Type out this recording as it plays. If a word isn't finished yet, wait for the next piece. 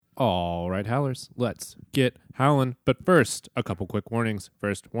All right, howlers, let's get howling. But first, a couple quick warnings.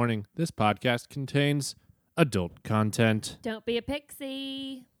 First warning, this podcast contains adult content. Don't be a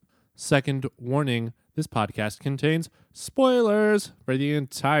pixie. Second warning, this podcast contains spoilers for the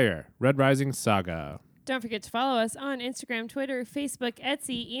entire Red Rising saga. Don't forget to follow us on Instagram, Twitter, Facebook,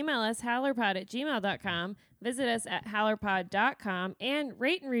 Etsy. Email us, howlerpod@gmail.com. Visit us at howlerpod.com and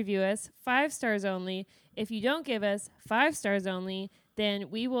rate and review us 5 stars only. If you don't give us 5 stars only,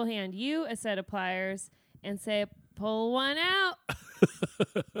 then we will hand you a set of pliers and say, pull one out.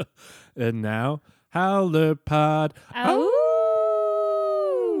 And now, Howler Pod. Ow!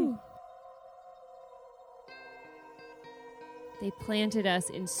 They planted us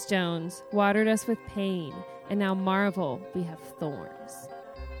in stones, watered us with pain, and now marvel, we have thorns.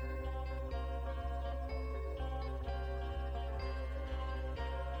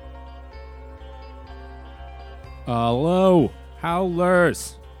 Hello,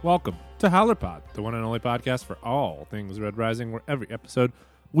 howlers. Welcome to Howler Pod, the one and only podcast for all things Red Rising, where every episode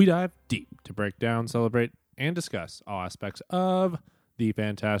we dive deep to break down, celebrate, and discuss all aspects of the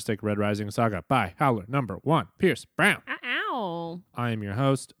fantastic Red Rising saga by Howler number 1, Pierce Brown. Ow! I am your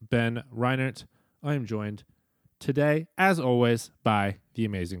host, Ben Reinert. I am joined today, as always, by the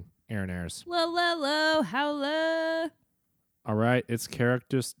amazing Aaron Ayers. Lo, howler. All right, it's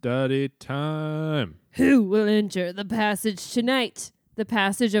character study time. Who will enter the passage tonight? The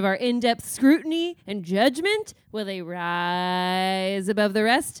passage of our in-depth scrutiny and judgment? Will they rise above the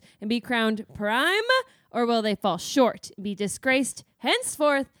rest and be crowned prime? Or will they fall short and be disgraced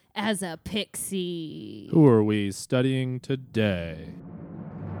henceforth as a pixie? Who are we studying today?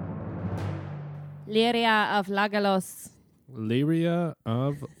 Lyria of Lagalos. Lyria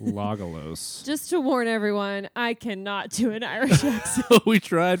of Lagalos. Just to warn everyone, I cannot do an Irish accent. We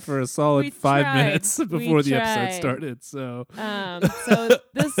tried for a solid We 5 tried. minutes before We the episode tried. started, so... So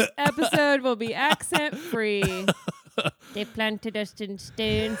this episode will be accent-free. They planted us in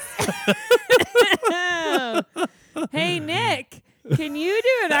stones. Hey, Nick, can you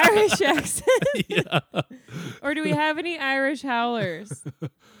do an Irish accent? Yeah. Or do we have any Irish howlers?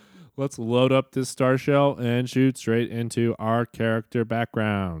 Let's load up this star shell and shoot straight into our character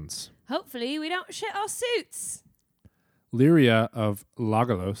backgrounds. Hopefully we don't shit our suits. Lyria of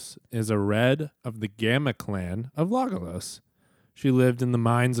Lagalos is a red of the Gamma clan of Lagalos. She lived in the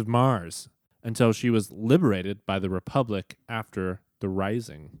mines of Mars until she was liberated by the Republic after the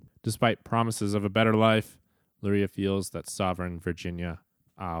Rising. Despite promises of a better life, Lyria feels that Sovereign Virginia,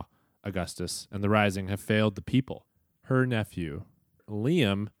 Augustus, and the Rising have failed the people. Her nephew,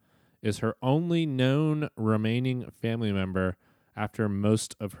 Liam, is her only known remaining family member after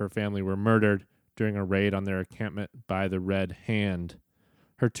most of her family were murdered during a raid on their encampment by the Red Hand.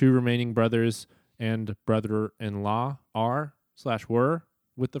 Her 2 remaining brothers and brother-in-law are/were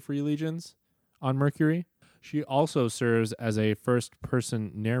with the Free Legions on Mercury. She also serves as a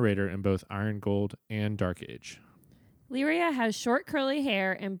first-person narrator in both Iron Gold and Dark Age. Lyria has short curly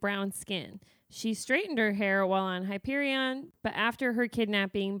hair and brown skin. She straightened her hair while on Hyperion, but after her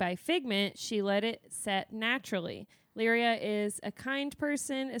kidnapping by Figment, she let it set naturally. Lyria is a kind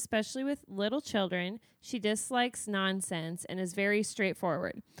person, especially with little children. She dislikes nonsense and is very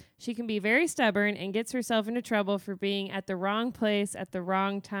straightforward. She can be very stubborn and gets herself into trouble for being at the wrong place at the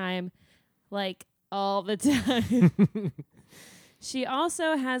wrong time, like all the time. She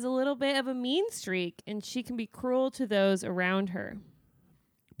also has a little bit of a mean streak, and she can be cruel to those around her.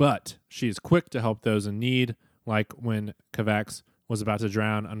 But she is quick to help those in need, like when Kavax was about to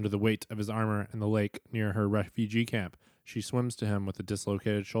drown under the weight of his armor in the lake near her refugee camp. She swims to him with a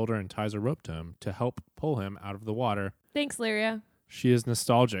dislocated shoulder and ties a rope to him to help pull him out of the water. Thanks, Lyria. She is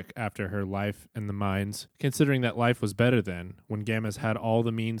nostalgic after her life in the mines, considering that life was better then, when Gammas had all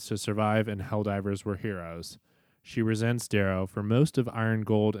the means to survive and Helldivers were heroes. She resents Darrow for most of Iron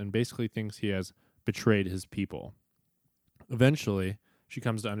Gold and basically thinks he has betrayed his people. Eventually, she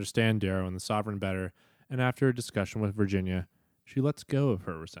comes to understand Darrow and the Sovereign better, and after a discussion with Virginia, she lets go of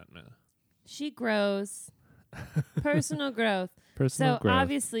her resentment. She grows. Personal growth. Personal growth.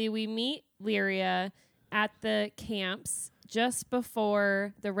 Obviously, we meet Lyria at the camps just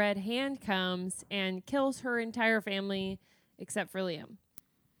before the Red Hand comes and kills her entire family except for Liam.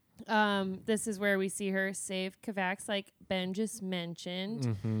 This is where we see her save Kavax, like Ben just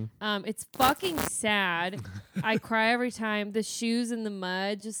mentioned. Mm-hmm. It's fucking sad. I cry every time. The shoes in the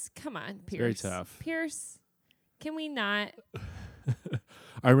mud. Just come on, Pierce. Very tough. Pierce, can we not?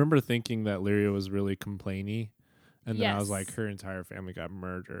 I remember thinking that Lyria was really complainy, and then I was Yes. like, her entire family got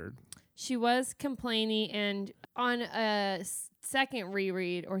murdered. She was complaining, and on a second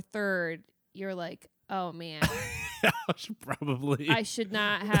reread or third, you're like, oh man, Probably. I should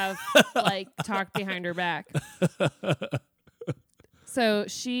not have talked behind her back. So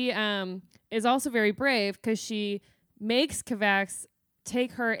she is also very brave because she makes Kavax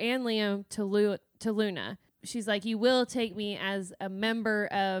take her and Liam to Luna. She's like, you will take me as a member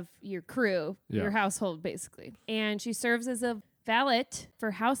of your crew, your household, basically. And she serves as a valet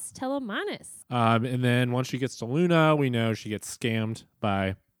for House Telemanus. And then once she gets to Luna, we know she gets scammed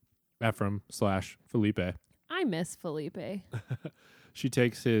by Ephraim/Felipe. I miss Felipe. She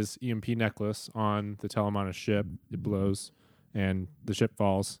takes his EMP necklace on the Telemanus ship. It blows, and the ship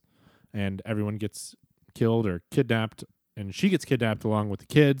falls, and everyone gets killed or kidnapped, and she gets kidnapped along with the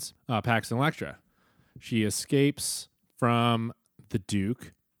kids, Pax and Electra. She escapes from the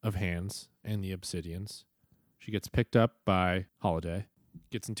Duke of Hands and the Obsidians. She gets picked up by Holiday,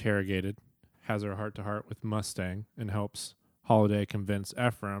 gets interrogated, has her heart-to-heart with Mustang, and helps Holiday convince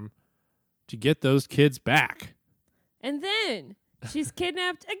Ephraim to get those kids back. And then she's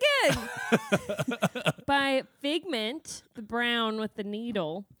kidnapped again by Figment, the brown with the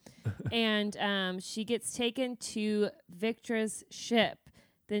needle, and she gets taken to Victra's ship.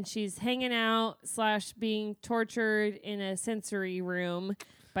 Then she's hanging out / being tortured in a sensory room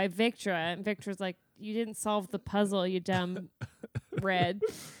by Victra. And Victra's like, you didn't solve the puzzle, you dumb Red.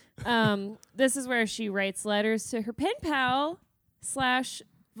 This is where she writes letters to her pen pal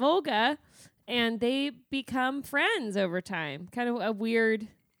 / Volga, and they become friends over time. Kind of a weird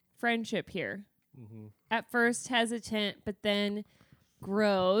friendship here. Mm-hmm. At first hesitant, but then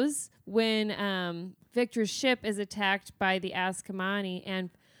grows when Victra's ship is attacked by the Ascamani, and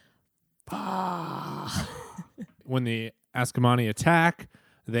when the Ascamani attack,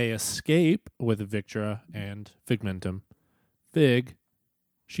 they escape with Victra and Figmentum. Fig,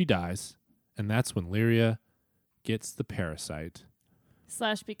 she dies, and that's when Lyria gets the parasite.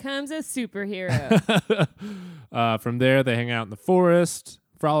 / becomes a superhero. From there, they hang out in the forest,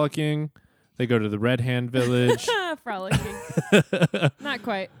 frolicking. They go to the Red Hand village. Frolicking. Not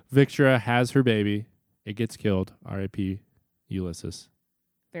quite. Victra has her baby. It gets killed. R.I.P. Ulysses.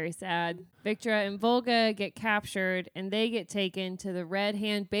 Very sad. Victra and Volga get captured, and they get taken to the Red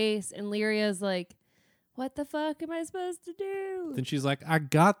Hand base, and Lyria's like, what the fuck am I supposed to do? Then she's like, I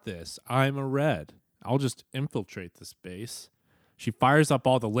got this. I'm a Red. I'll just infiltrate this base. She fires up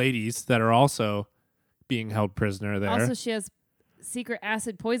all the ladies that are also being held prisoner there. Also, she has secret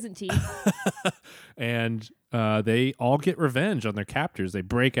acid poison teeth. And they all get revenge on their captors. They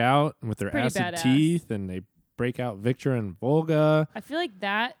break out with their Pretty acid badass. teeth, and they break out Victra and Volga. I feel like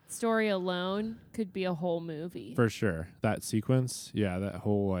that story alone could be a whole movie. For sure. That sequence, that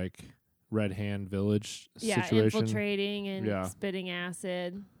whole Red Hand village situation. Infiltrating and spitting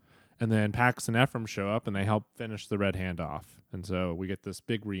acid. And then Pax and Ephraim show up, and they help finish the Red Hand off. And so we get this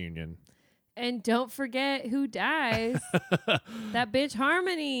big reunion. And don't forget who dies. That bitch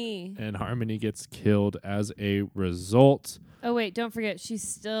Harmony. And Harmony gets killed as a result. Oh, wait, don't forget, she's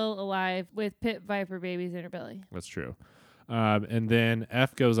still alive with pit viper babies in her belly. That's true. And then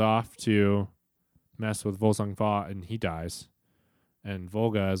F goes off to mess with Volsung Fa, and he dies. And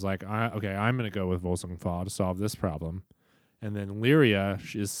Volga is like, okay, I'm going to go with Volsung Fa to solve this problem. And then Lyria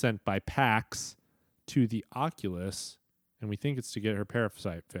is sent by Pax to the Oculus, and we think it's to get her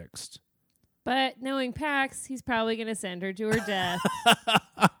parasite fixed. But knowing Pax, he's probably going to send her to her death.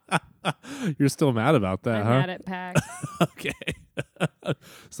 You're still mad about that, I'm huh? mad at Pax. Okay.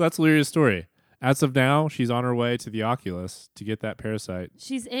 So that's Lyria's story. As of now, she's on her way to the Oculus to get that parasite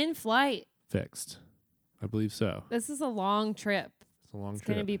She's in flight. fixed. I believe so. This is a long trip. It's a long It's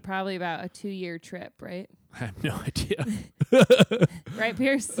trip. going to be probably about a 2-year trip, right? I have no idea. Right,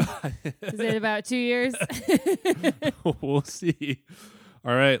 Pierce? Is it about 2 years? We'll see.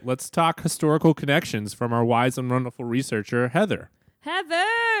 All right, let's talk historical connections from our wise and wonderful researcher, Heather.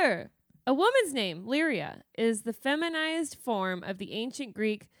 Heather! A woman's name, Lyria, is the feminized form of the ancient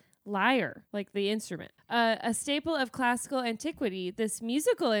Greek lyre, like the instrument. A staple of classical antiquity, this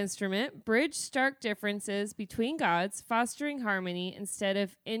musical instrument bridged stark differences between gods, fostering harmony instead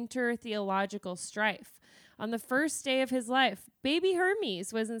of inter-theological strife. On the first day of his life, baby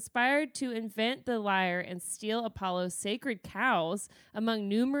Hermes was inspired to invent the lyre and steal Apollo's sacred cows, among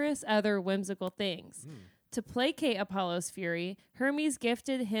numerous other whimsical things. To placate Apollo's fury, Hermes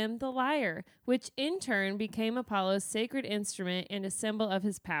gifted him the lyre, which in turn became Apollo's sacred instrument and a symbol of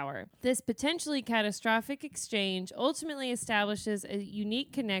his power. This potentially catastrophic exchange ultimately establishes a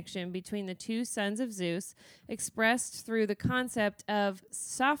unique connection between the two sons of Zeus, expressed through the concept of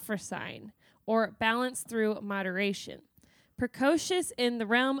sophrosyne, or balance through moderation. Precocious in the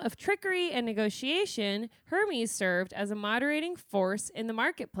realm of trickery and negotiation, Hermes served as a moderating force in the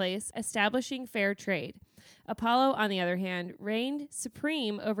marketplace, establishing fair trade. Apollo, on the other hand, reigned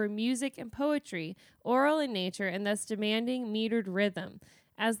supreme over music and poetry, oral in nature and thus demanding metered rhythm.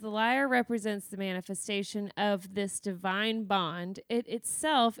 As the lyre represents the manifestation of this divine bond, it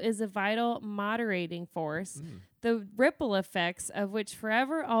itself is a vital moderating force, the ripple effects of which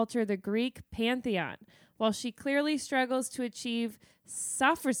forever alter the Greek pantheon. While she clearly struggles to achieve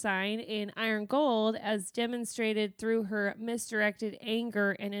sophrosyne in Iron Gold, as demonstrated through her misdirected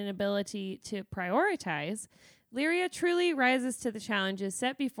anger and inability to prioritize, Lyria truly rises to the challenges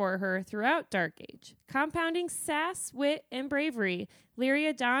set before her throughout Dark Age. Compounding sass, wit, and bravery,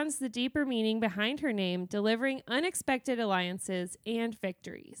 Lyria dons the deeper meaning behind her name, delivering unexpected alliances and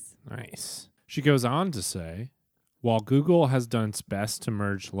victories. Nice. She goes on to say, while Google has done its best to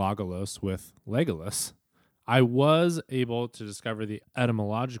merge Legolas with Legolas, I was able to discover the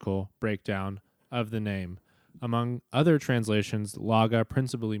etymological breakdown of the name. Among other translations, laga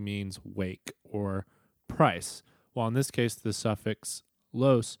principally means wake or price, while in this case the suffix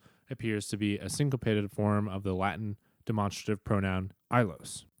los appears to be a syncopated form of the Latin demonstrative pronoun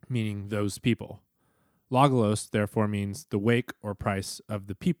ilos, meaning those people. Legolas therefore means the wake or price of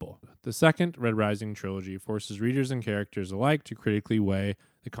the people. The second Red Rising trilogy forces readers and characters alike to critically weigh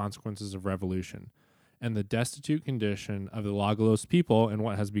the consequences of revolution and the destitute condition of the Legolas people in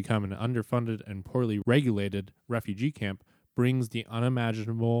what has become an underfunded and poorly regulated refugee camp brings the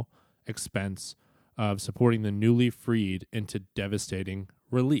unimaginable expense of supporting the newly freed into devastating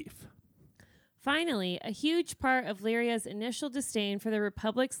relief. Finally, a huge part of Lyria's initial disdain for the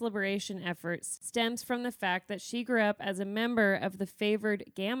Republic's liberation efforts stems from the fact that she grew up as a member of the favored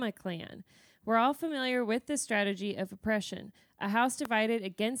Gamma clan. We're all familiar with this strategy of oppression. A house divided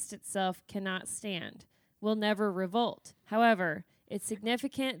against itself cannot stand, will never revolt. However, it's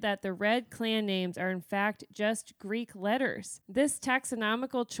significant that the red clan names are in fact just Greek letters. This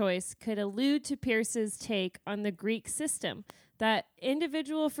taxonomical choice could allude to Pierce's take on the Greek system, that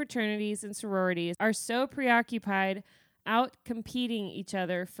individual fraternities and sororities are so preoccupied out-competing each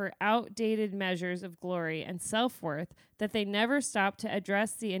other for outdated measures of glory and self-worth that they never stop to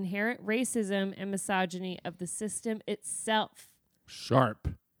address the inherent racism and misogyny of the system itself. Sharp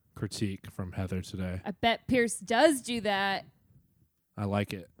critique from Heather today. I bet Pierce does do that. I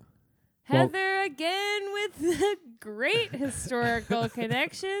like it. Heather again with the great historical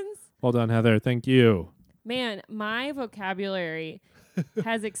connections. Well done, Heather. Thank you. Man, my vocabulary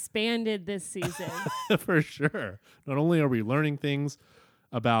has expanded this season. For sure. Not only are we learning things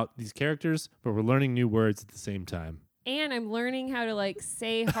about these characters, but we're learning new words at the same time. And I'm learning how to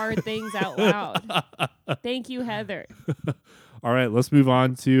say hard things out loud. Thank you, Heather. All right, let's move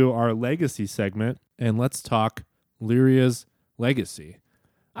on to our legacy segment and let's talk Lyria's legacy.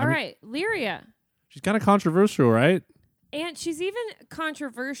 All right, Lyria. She's kind of controversial, right? And she's even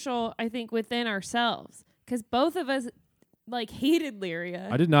controversial, I think, within ourselves. Because both of us hated Lyria.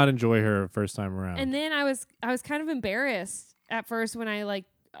 I did not enjoy her first time around. And then I was kind of embarrassed at first when I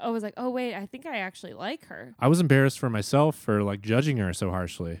was like, oh wait, I think I actually like her. I was embarrassed for myself for judging her so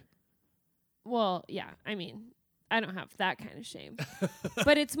harshly. Well, yeah, I mean, I don't have that kind of shame.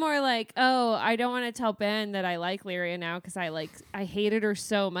 But it's more like, oh, I don't want to tell Ben that I like Lyria now because I hated her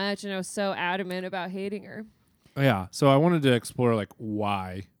so much and I was so adamant about hating her. Yeah, so I wanted to explore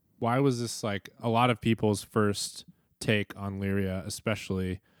why. Why was this a lot of people's first take on Lyria,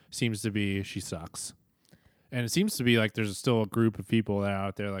 especially, seems to be she sucks. And it seems to be there's still a group of people that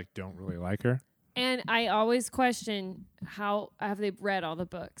out there don't really like her. And I always question how have they read all the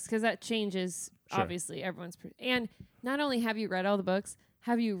books, because that changes, sure. Obviously, everyone's... and not only have you read all the books,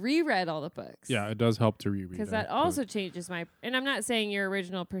 have you reread all the books? Yeah, it does help to reread. Because that also changes my... And I'm not saying your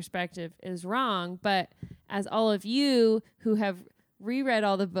original perspective is wrong, but as all of you who have reread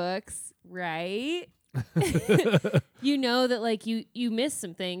all the books, right? You know that you miss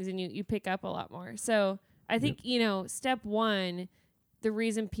some things and you pick up a lot more. So I think, step one, the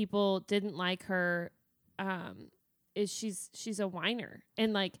reason people didn't like her is she's a whiner.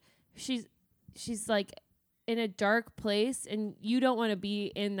 And she's in a dark place, and you don't want to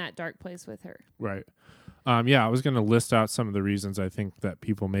be in that dark place with her. Right. Yeah, I was going to list out some of the reasons I think that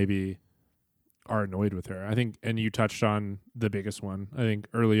people maybe are annoyed with her. I think, and you touched on the biggest one. I think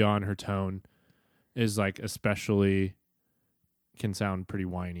early on her tone is especially can sound pretty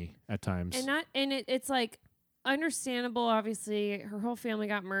whiny at times. And it's understandable. Obviously, her whole family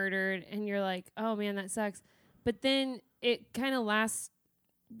got murdered, and you're like, oh man, that sucks. But then it kind of lasts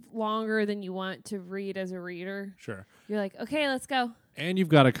longer than you want to read as a reader. Sure. You're like, okay, let's go. And you've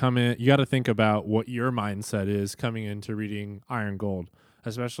got to come in, you got to think about what your mindset is coming into reading Iron Gold,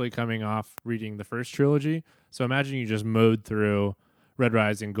 especially coming off reading the first trilogy. So imagine you just mowed through Red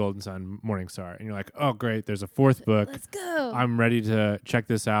Rising, Golden Sun, Morning Star. And you're like, oh, great, there's a fourth book. Let's go. I'm ready to check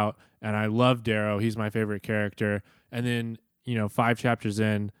this out. And I love Darrow. He's my favorite character. And then, 5 chapters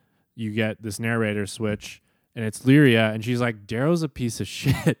in, you get this narrator switch, and it's Lyria, and she's like, Darrow's a piece of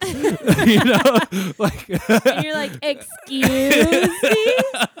shit. Like, and you're like, excuse me?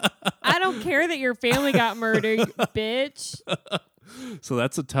 I don't care that your family got murdered, bitch. So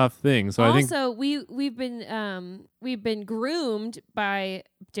that's a tough thing. So also, we've been groomed by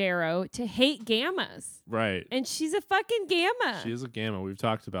Darrow to hate gammas. Right. And she's a fucking gamma. She is a gamma. We've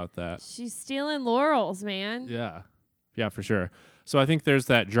talked about that. She's stealing laurels, man. Yeah. Yeah, for sure. So I think there's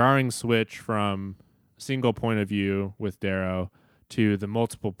that jarring switch from a single point of view with Darrow to the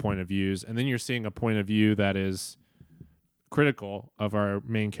multiple point of views. And then you're seeing a point of view that is critical of our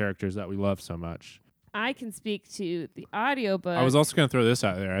main characters that we love so much. I can speak to the audiobook. I was also going to throw this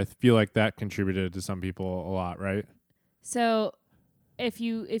out there. I feel like that contributed to some people a lot, right? So if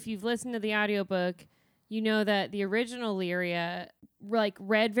you've listened to the audiobook, you know that the original Lyria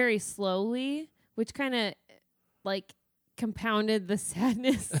read very slowly, which kind of compounded the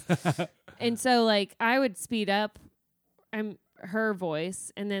sadness. And so I would speed up her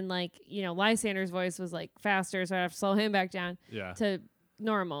voice, and then Lysander's voice was faster, so I have to slow him back down to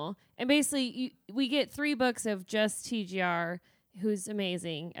normal. And basically we get 3 books of just TGR, who's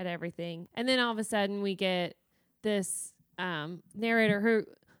amazing at everything, and then all of a sudden we get this narrator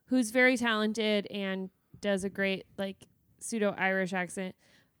who's very talented and does a great pseudo Irish accent,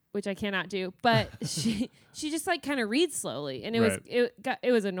 which I cannot do, but she just kind of reads slowly, and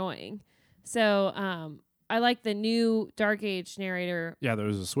it was annoying. So I like the new Dark Age narrator. Yeah, there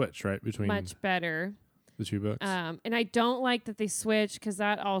was a switch, right, between much better. The 2 books. And I don't like that they switch, because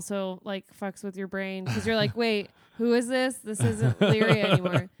that also fucks with your brain, because you're like, wait, who is this? This isn't Lyria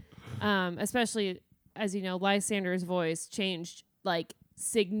anymore. Especially, as you know, Lysander's voice changed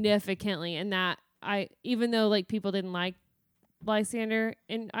significantly, and that even though people didn't like Lysander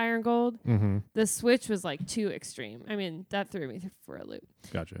in Iron Gold, the switch was too extreme. I mean, that threw me for a loop.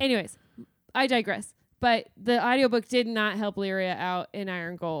 Gotcha. Anyways, I digress. But the audiobook did not help Lyria out in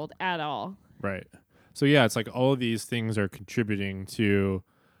Iron Gold at all. Right. So yeah, it's all of these things are contributing to,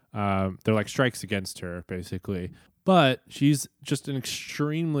 they're strikes against her, basically. But she's just an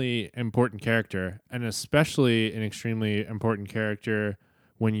extremely important character, and especially an extremely important character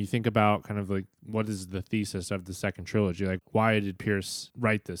when you think about kind of what is the thesis of the second trilogy? Why did Pierce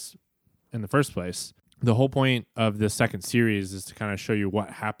write this in the first place? The whole point of the second series is to kind of show you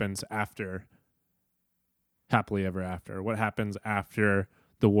what happens after Happily Ever After, what happens after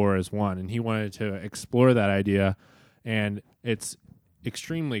the war is won. And he wanted to explore that idea, and it's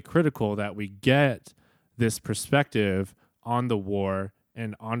extremely critical that we get this perspective on the war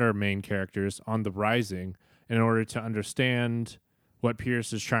and on our main characters, on the Rising, in order to understand what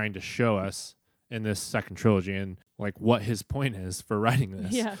Pierce is trying to show us in this second trilogy, and what his point is for writing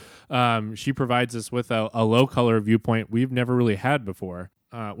this. Yeah. She provides us with a low color viewpoint we've never really had before.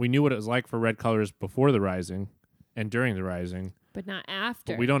 We knew what it was like for red colors before the Rising and during the Rising, but not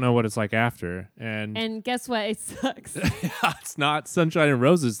after. But we don't know what it's like after. And guess what? It sucks. It's not sunshine and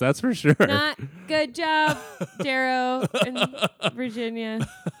roses, that's for sure. Not good job, Darrow and Virginia.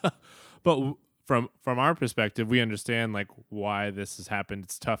 But from our perspective, we understand why this has happened.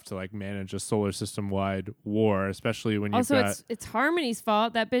 It's tough to manage a solar system wide war, especially when you've got it's Harmony's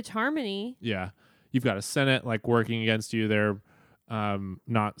fault. That bitch Harmony. Yeah, you've got a Senate working against you. They're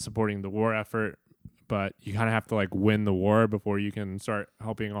not supporting the war effort, but you kind of have to win the war before you can start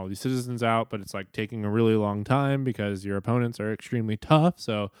helping all these citizens out. But it's taking a really long time because your opponents are extremely tough.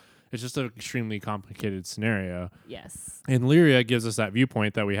 So it's just an extremely complicated scenario. Yes. And Lyria gives us that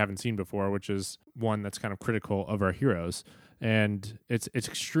viewpoint that we haven't seen before, which is one that's kind of critical of our heroes. And it's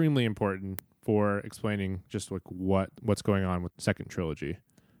extremely important for explaining just what's going on with the second trilogy.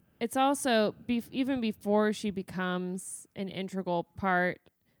 It's also, even before she becomes an integral part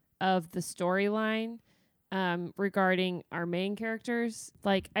of the storyline regarding our main characters,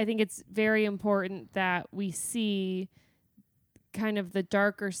 I think it's very important that we see kind of the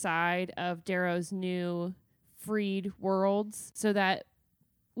darker side of Darrow's new freed worlds, so that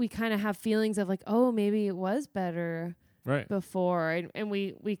we kind of have feelings of oh, maybe it was better before, and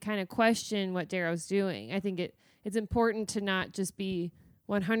we kind of question what Darrow's doing. I think it's important to not just be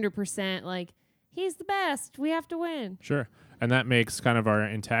 100% he's the best, we have to win. Sure. And that makes kind of our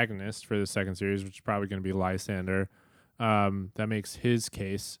antagonist for the second series, which is probably going to be Lysander, that makes his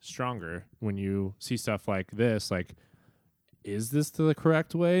case stronger when you see stuff like this. Is this the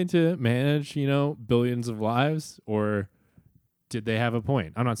correct way to manage, billions of lives, or did they have a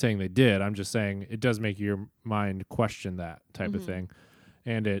point? I'm not saying they did. I'm just saying it does make your mind question that type of thing.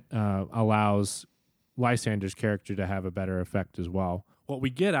 and it allows Lysander's character to have a better effect as well. What we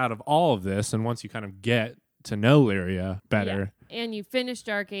get out of all of this, and once you kind of get to know Lyria better, and you finish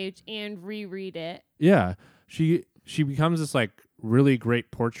Dark Age and reread it, she becomes this like really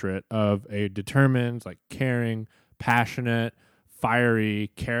great portrait of a determined, like caring, passionate,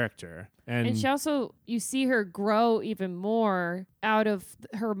 fiery character. And she also, you see her grow even more out of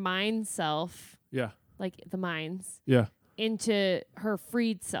her mind self, like the minds, into her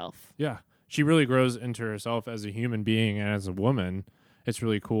freed self. Yeah. She really grows into herself as a human being and as a woman. It's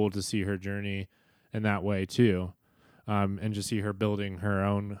really cool to see her journey in that way too. And to see her building her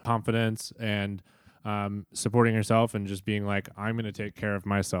own confidence and supporting herself and just being like, I'm going to take care of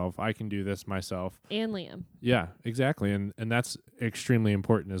myself. I can do this myself. And Liam. Yeah, exactly. And that's extremely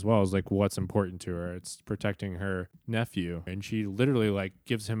important as well, is like what's important to her. It's protecting her nephew. And she literally like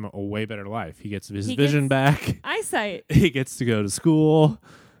gives him a way better life. He gets his vision back. Eyesight. He gets to go to school.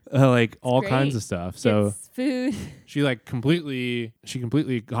 Like all great. Kinds of stuff. So gets food. She completely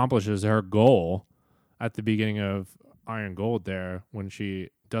accomplishes her goal at the beginning of Iron Gold there when she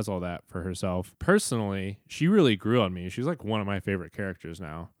does all that for herself. Personally, she really grew on me. She's like one of my favorite characters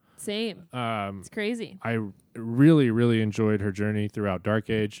now. Same. It's crazy. I really, really enjoyed her journey throughout Dark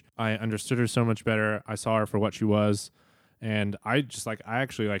Age. I understood her so much better. I saw her for what she was, and I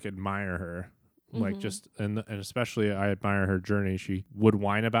actually admire her. Like just and especially I admire her journey. She would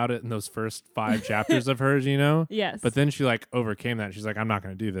whine about it in those first 5 chapters of hers, you know? Yes. But then she overcame that. She's like, I'm not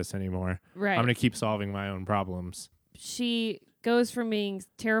going to do this anymore. Right. I'm going to keep solving my own problems. She goes from being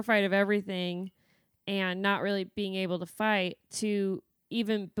terrified of everything and not really being able to fight to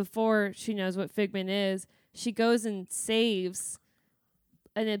even before she knows what Figment is, she goes and saves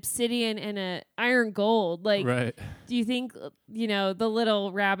an obsidian and a iron gold. Like, right. Do you think, the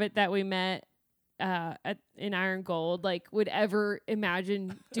little rabbit that we met in Iron Gold, would ever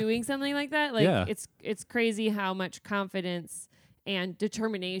imagine doing something like that? It's crazy how much confidence and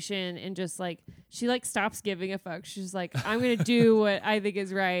determination and just she stops giving a fuck. She's like, I'm gonna do what I think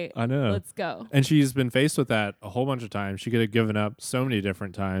is right. I know. Let's go. And she's been faced with that a whole bunch of times. She could have given up so many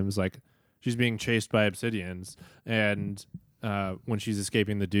different times. Like she's being chased by obsidians, and when she's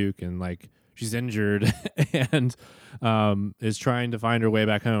escaping the Duke, and she's injured and is trying to find her way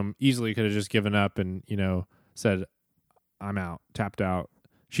back home. Easily could have just given up and, said, I'm out, tapped out.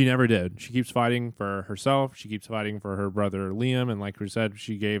 She never did. She keeps fighting for herself. She keeps fighting for her brother Liam. And like we said,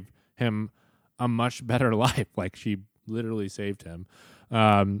 she gave him a much better life. She literally saved him.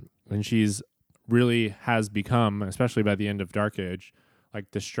 And she's really has become, especially by the end of Dark Age,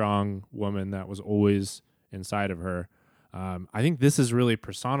 the strong woman that was always inside of her. I think this is really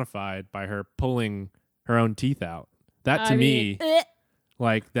personified by her pulling her own teeth out. That to me,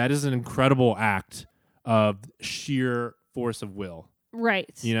 that is an incredible act of sheer force of will.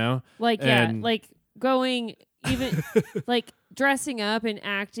 Right. Going even dressing up and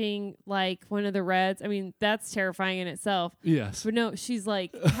acting like one of the Reds. I mean, that's terrifying in itself. Yes. But no, she's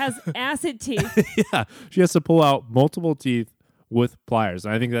has acid teeth. Yeah. She has to pull out multiple teeth with pliers.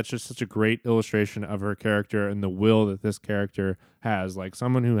 And I think that's just such a great illustration of her character and the will that this character has.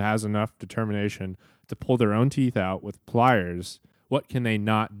 Someone who has enough determination to pull their own teeth out with pliers. What can they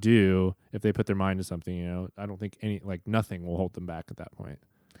not do if they put their mind to something? I don't think nothing will hold them back at that point.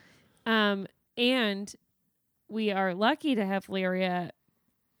 And we are lucky to have Lyria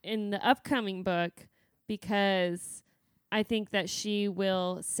in the upcoming book because I think that she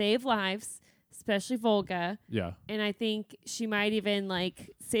will save lives, especially Volga. Yeah. And I think she might even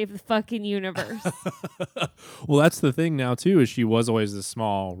save the fucking universe. Well, that's the thing now too, is she was always the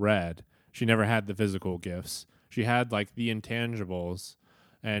small Red. She never had the physical gifts. She had the intangibles,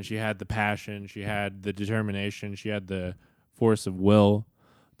 and she had the passion, she had the determination, she had the force of will.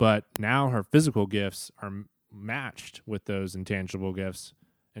 But now her physical gifts are matched with those intangible gifts,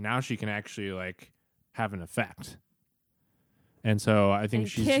 and now she can actually have an effect. And so I think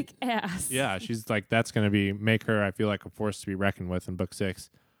she's kick ass. Yeah, she's that's going to make her, I feel a force to be reckoned with in book 6.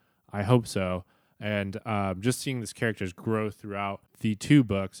 I hope so. And just seeing this character's growth throughout the 2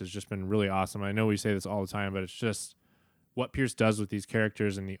 books has just been really awesome. I know we say this all the time, but it's just what Pierce does with these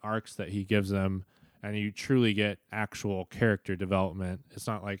characters and the arcs that he gives them, and you truly get actual character development. It's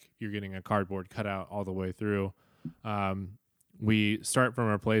not like you're getting a cardboard cutout all the way through. We start from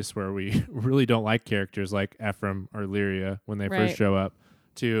a place where we really don't like characters like Ephraim or Lyria when they first show up,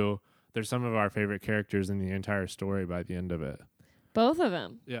 to they're some of our favorite characters in the entire story by the end of it. Both of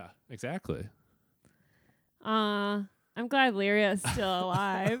them. Yeah, exactly. I'm glad Lyria's still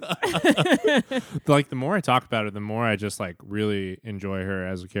alive. Like the more I talk about her, the more I just like really enjoy her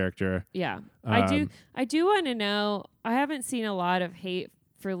as a character. Yeah. I do want to know. I haven't seen a lot of hate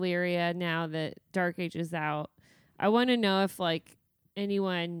for Lyria now that Dark Age is out. I want to know if like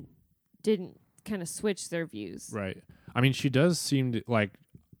anyone didn't kind of switch their views. Right. I mean, she does seem to like.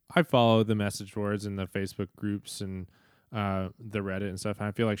 I follow the message boards and the Facebook groups and the Reddit and stuff. And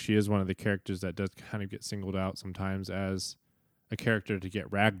I feel like she is one of the characters that does kind of get singled out sometimes as a character to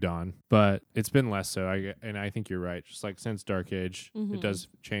get ragged on, but it's been less so. I think you're right. Just like since Dark Age, it does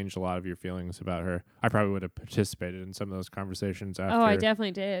change a lot of your feelings about her. I probably would have participated in some of those conversations after. Oh, I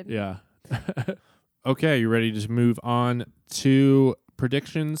definitely did. Yeah. Okay, you ready to move on to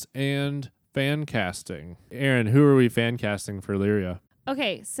predictions and fan casting? Aaron, who are we fan casting for Lyria?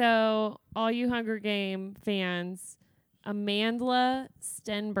 Okay, so all you Hunger Game fans, Amandla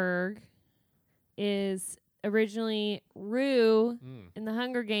Stenberg is originally Rue in the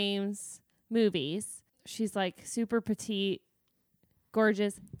Hunger Games movies. She's like super petite,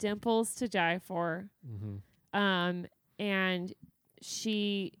 gorgeous, dimples to die for. And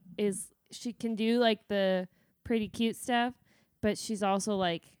she can do like the pretty cute stuff, but she's also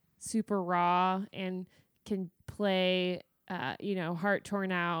like super raw and can play heart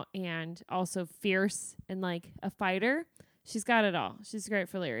torn out and also fierce and like a fighter. She's got it all. She's great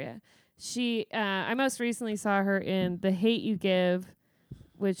for Lyria. I most recently saw her in The Hate U Give,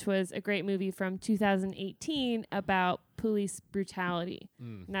 which was a great movie from 2018 about police brutality.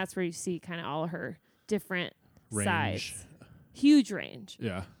 And that's where you see kind of all her different sides. Huge range.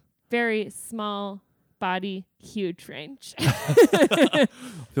 Yeah. Very small body, huge range. I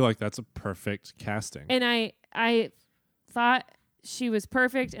feel like that's a perfect casting. And I thought she was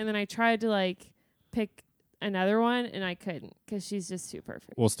perfect, and then I tried to like pick another one, and I couldn't because she's just too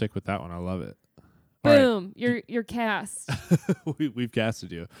perfect. We'll stick with that one. I love it. Boom! Right. You're cast. We've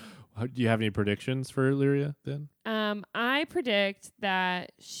casted you. Do you have any predictions for Lyria then? I predict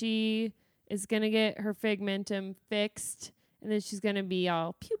that she is gonna get her figmentum fixed, and then she's gonna be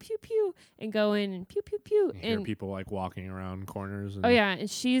all pew pew pew and go in and pew pew pew. You hear people like walking around corners. Oh yeah, and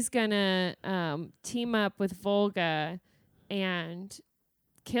she's gonna team up with Volga and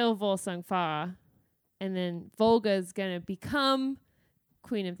kill Volsung Fa, and then Volga's gonna become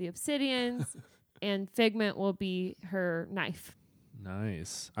Queen of the Obsidians, and Figment will be her knife.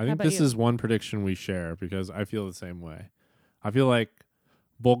 Nice. I think this is one prediction we share because I feel the same way. I feel like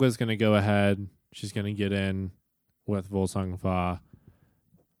Volga's gonna go ahead. She's gonna get in with Volsung Fa.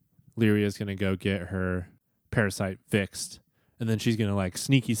 Lyria's gonna go get her parasite fixed, and then she's gonna like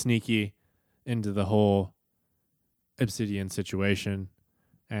sneaky into the whole Obsidian situation,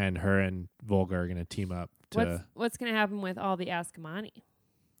 and her and Volga are gonna team up to. What's gonna happen with all the Askamani?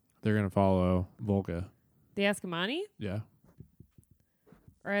 They're gonna follow Volga. The Askamani? Yeah.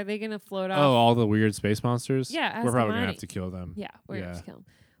 Or are they gonna float off? Oh, all the weird space monsters? Yeah, we're probably gonna Askamani. have to kill them. Yeah, we're gonna have to kill them.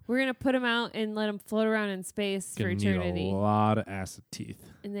 We're gonna put them out and let them float around in space for eternity. Need a lot of acid teeth.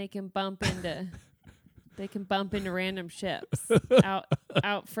 And they can bump into random ships out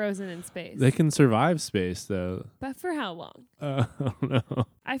frozen in space. They can survive space though. But for how long? I don't know.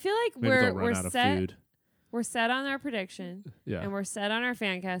 I feel like Maybe they'll run out of food. We're set on our prediction. Yeah. And we're set on our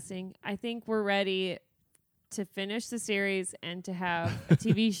fan casting. I think we're ready to finish the series and to have a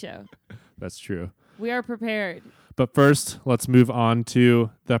TV show. That's true. We are prepared. But first, let's move on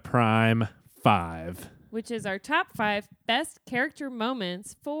to the Prime 5. Which is our top 5 best character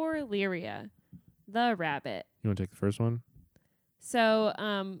moments for Lyria, the rabbit. You want to take the first one?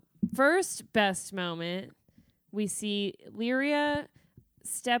 So, first best moment, we see Lyria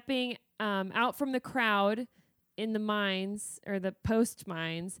stepping out from the crowd in the mines, or the post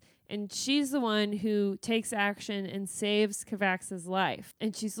mines, and she's the one who takes action and saves Kavax's life.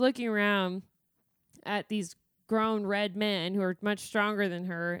 And she's looking around at these grown red men who are much stronger than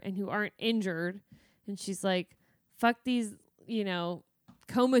her and who aren't injured. And she's like, fuck these,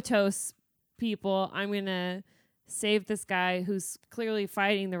 comatose people. I'm going to save this guy who's clearly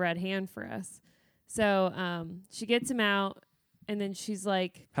fighting the Red Hand for us. So she gets him out, and then she's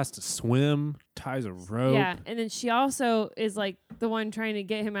like... has to swim, ties a rope. Yeah, and then she also is like the one trying to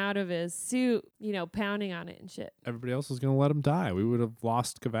get him out of his suit, pounding on it and shit. Everybody else was going to let him die. We would have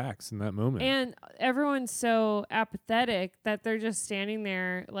lost Kavax in that moment. And everyone's so apathetic that they're just standing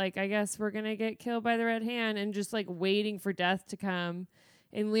there like, I guess we're going to get killed by the Red Hand, and just like waiting for death to come.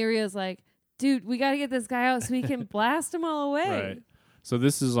 And Lyria's like, dude, we got to get this guy out so we can blast them all away. Right. So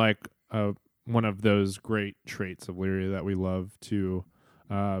this is like one of those great traits of Lyria that we love to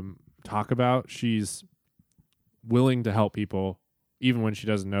talk about. She's willing to help people even when she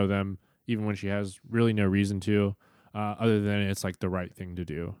doesn't know them, even when she has really no reason to. other than it's like the right thing to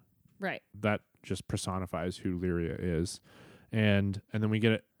do. Right. That just personifies who Lyria is. And then we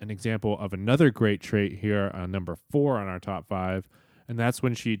get an example of another great trait here on number 4 on our top 5, and that's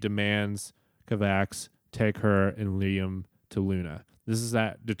when she demands Kavax take her and Liam to Luna. This is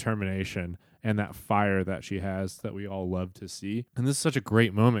that determination and that fire that she has that we all love to see. And this is such a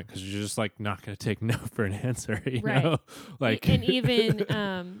great moment because you're just like not going to take no for an answer, you know? Like, and even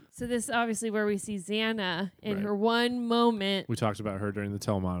so this is obviously where we see Xana in her one moment. We talked about her during the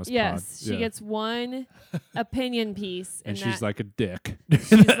Telemanus pod. Yes, she gets one opinion piece, and she's like a dick.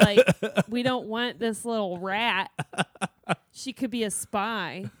 She's like, we don't want this little rat. She could be a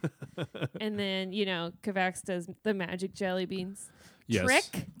spy. And then, Kavax does the magic jelly beans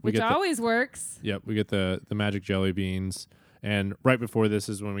trick, which always works. Yep, we get the magic jelly beans. And right before this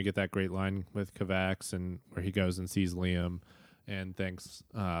is when we get that great line with Kavax and where he goes and sees Liam and thanks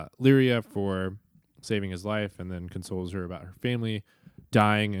Lyria for saving his life and then consoles her about her family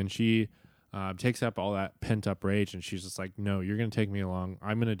dying. And she takes up all that pent-up rage and she's just like, no, you're going to take me along.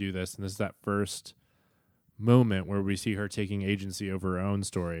 I'm going to do this. And this is that first moment where we see her taking agency over her own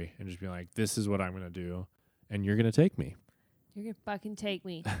story and just being like, this is what I'm going to do and you're going to take me. You're going to fucking take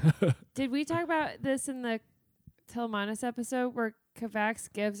me. Did we talk about this in the Telemanus episode where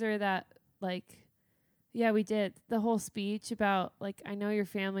Kavax gives her that, yeah, we did. The whole speech about, I know your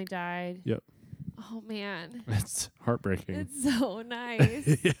family died. Yep. Oh, man. It's heartbreaking. It's so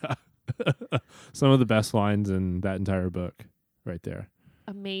nice. Yeah. Some of the best lines in that entire book right there.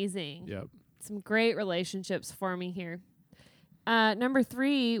 Amazing. Yep. Some great relationships forming here. Number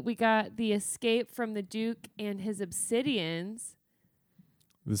 3, we got the escape from the Duke and his obsidians.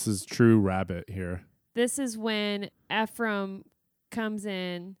 This is true rabbit here. This is when Ephraim comes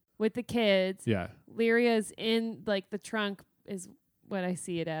in with the kids. Yeah. Lyria's in the trunk is what I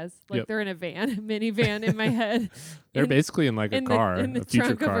see it as. Yep. They're in a minivan in my head. They're basically in a car, a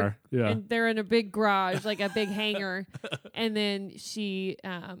future car. Yeah. And they're in a big garage, a big hangar. And then she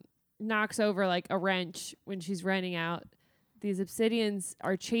knocks over a wrench when she's running out. These obsidians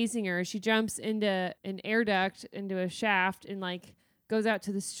are chasing her. She jumps into an air duct, into a shaft, and goes out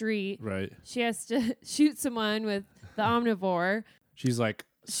to the street. Right. She has to shoot someone with the omnivore. She's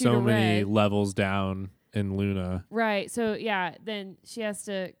so many levels down in Luna. Right. So yeah, then she has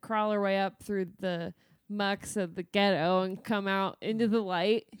to crawl her way up through the mucks of the ghetto and come out into the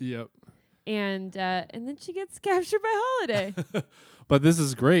light. Yep. And then she gets captured by Holiday. But this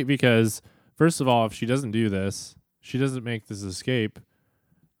is great because first of all, if she doesn't do this, she doesn't make this escape.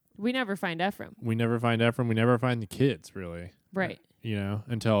 We never find Ephraim. We never find Ephraim. We never find the kids, really. Right.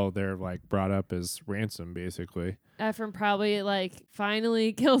 Until they're brought up as ransom, basically. Ephraim probably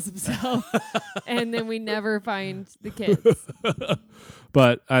finally kills himself, and then we never find the kids.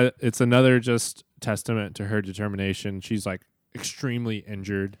 But it's another just testament to her determination. She's extremely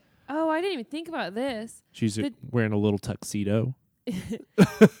injured. Oh, I didn't even think about this. She's wearing a little tuxedo.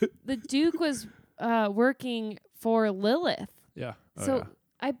 The Duke was working for Lilith. Yeah. So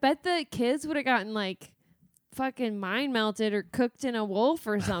I bet the kids would have gotten fucking mind melted or cooked in a wolf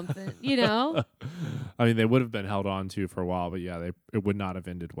or something, I mean, they would have been held on to for a while, but yeah, it would not have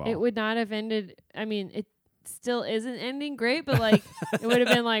ended well. It would not have ended. I mean, it still isn't ending great, but it would have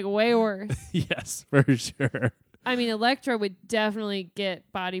been way worse. Yes, for sure. I mean, Elektra would definitely get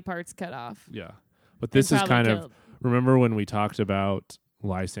body parts cut off. Yeah. But this is kind of, remember when we talked about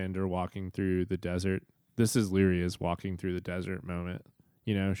Lysander walking through the desert? This is Lyria's walking through the desert moment.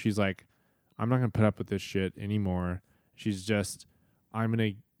 She's like, I'm not going to put up with this shit anymore. She's just, I'm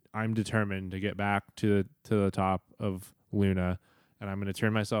determined to get back to the top of Luna, and I'm going to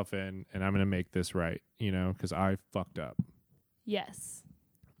turn myself in, and I'm going to make this right, because I fucked up. Yes.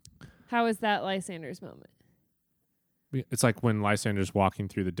 How is that Lysander's moment? It's like when Lysander's walking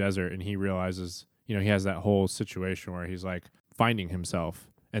through the desert, and he realizes, he has that whole situation where he's finding himself.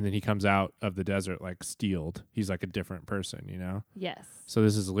 And then he comes out of the desert steeled. He's a different person, Yes. So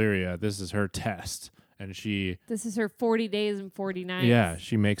this is Lyria. This is her test. And this is her 40 days and 40 nights. Yeah,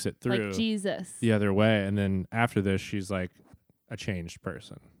 she makes it through. Like Jesus. The other way. And then after this, she's a changed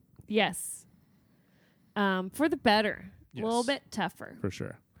person. Yes. For the better. Yes. A little bit tougher. For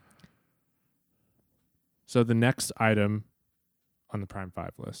sure. So the next item on the Prime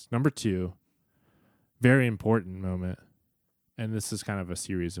 5 list, number 2, very important moment. And this is kind of a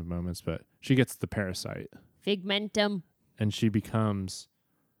series of moments, but she gets the parasite. Figmentum. And she becomes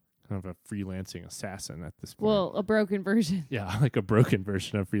kind of a freelancing assassin at this point. Well, a broken version. Yeah, a broken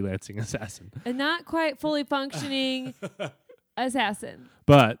version of freelancing assassin. A not quite fully functioning assassin.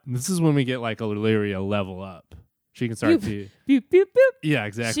 But this is when we get a Lyria level up. She can start Boop. to... Boop, boop, boop. Yeah,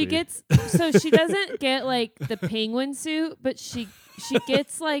 exactly. She gets so she doesn't get like the penguin suit, but she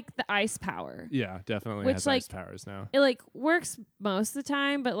gets like the ice power. Yeah, definitely Which, has like, ice powers now. It like works most of the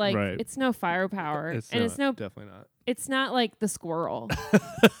time, but like Right. it's no firepower, It's and not, definitely not. it's not like the squirrel.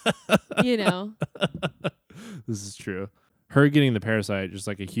 You know. This is true. Her getting the parasite, just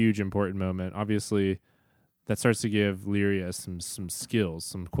like a huge important moment. Obviously, that starts to give Lyria some skills,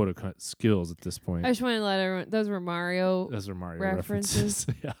 some quote-unquote skills at this point. I just want to let everyone. Those were Mario. Those are Mario references.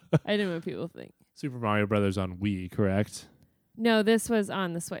 references. Yeah. I didn't know what people think. Super Mario Brothers on Wii, correct? No, this was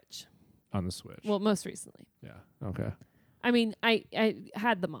on the Switch. On the Switch. Well, most recently. Yeah. Okay. I mean, I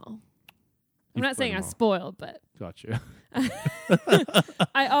had them all. I'm You've not saying played I them all. spoiled, but Gotcha.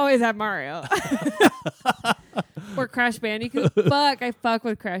 I always have Mario. Or Crash Bandicoot. I fuck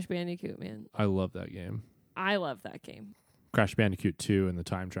with Crash Bandicoot, man. I love that game. I love that game. Crash Bandicoot 2 and the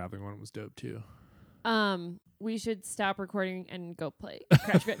time traveling one was dope too. We should stop recording and go play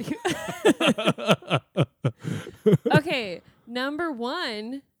Crash Bandicoot. Okay, number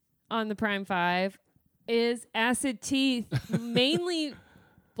 1 on the Prime 5 is Acid Teeth, mainly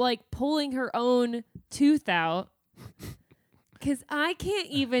like pulling her own tooth out. Because I can't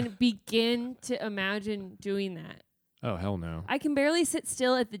even begin to imagine doing that. Oh, hell no. I can barely sit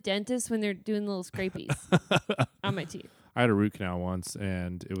still at the dentist when they're doing little scrapies on my teeth. I had a root canal once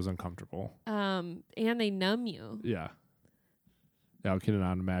and it was uncomfortable. And they numb you. Yeah. I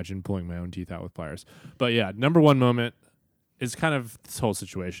cannot imagine pulling my own teeth out with pliers. But yeah, number 1 moment is kind of this whole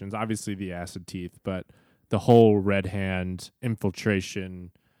situation. It's obviously the acid teeth, but the whole red hand infiltration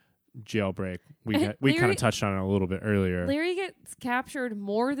jailbreak. We kind of touched on it a little bit earlier. Larry gets captured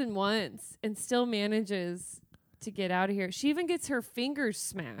more than once and still manages to get out of here. She even gets her fingers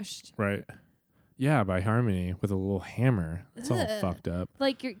smashed. Right. Yeah, by Harmony with a little hammer. It's all Ugh. fucked up.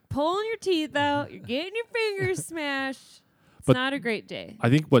 Like you're pulling your teeth out, you're getting your fingers smashed. It's But not a great day. I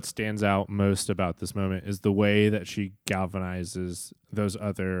think what stands out most about this moment is the way that she galvanizes those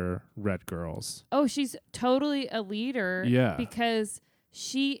other red girls. Oh, she's totally a leader. Yeah. Because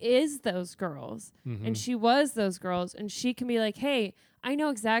she is those girls. Mhm. And she was those girls. And she can be like, hey, I know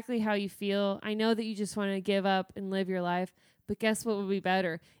exactly how you feel. I know that you just want to give up and live your life. But guess what would be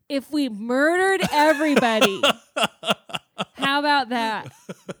better? If we murdered everybody. How about that?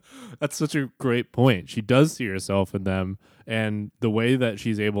 That's such a great point. She does see herself in them, and the way that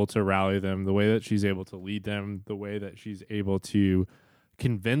she's able to rally them, the way that she's able to lead them, the way that she's able to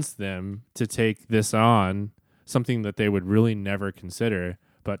convince them to take this on, something that they would really never consider,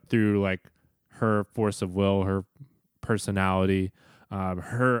 but through like her force of will, her personality,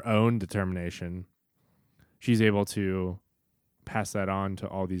 her own determination, she's able to pass that on to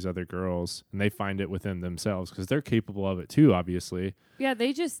all these other girls, and they find it within themselves because they're capable of it too, obviously. Yeah,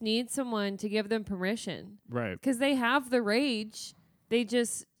 they just need someone to give them permission. Right. Because they have the rage. They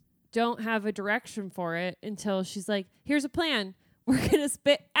just don't have a direction for it until she's like, here's a plan. We're going to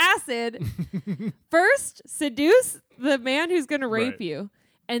spit acid. First, seduce the man who's going to rape Right. you,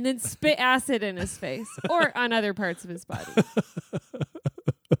 and then spit acid in his face or on other parts of his body.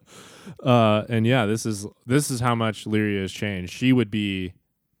 And yeah, this is how much Lyria has changed. She would be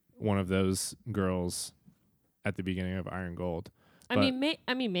one of those girls at the beginning of Iron Gold. I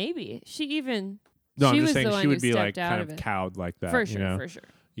mean, maybe she even. No, she I'm was just saying the one she who would be like stepped out kind of of it. cowed like that, For sure, you know? for sure.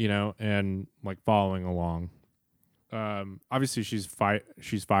 You know, and like following along. Obviously she's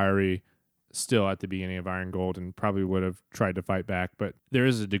fiery still at the beginning of Iron Gold and probably would have tried to fight back, but there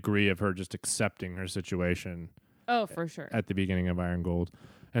is a degree of her just accepting her situation Oh, for sure. at the beginning of Iron Gold.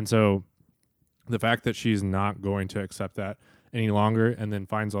 And so the fact that she's not going to accept that any longer and then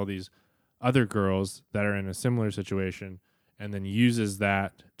finds all these other girls that are in a similar situation and then uses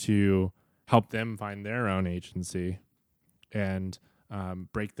that to help them find their own agency and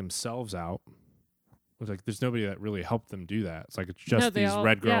break themselves out. It's like there's nobody that really helped them do that. It's like it's just they these all-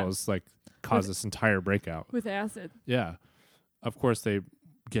 red yeah. girls like cause this entire breakout. With acid. Yeah. Of course they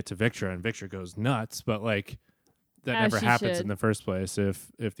get to Victra and Victra goes nuts, but like that As never she happens should. in the first place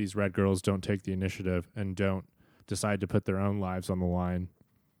if these red girls don't take the initiative and don't decide to put their own lives on the line,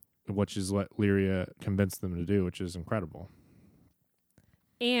 which is what Lyria convinced them to do, which is incredible.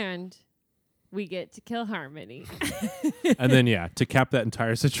 And we get to kill Harmony. And then yeah, to cap that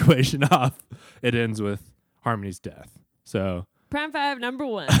entire situation off, it ends with Harmony's death. So Prime 5, number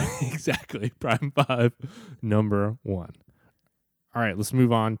 1. exactly. Prime 5, number 1. All right, let's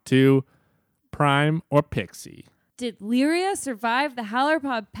move on to Prime or Pixie. Did Lyria survive the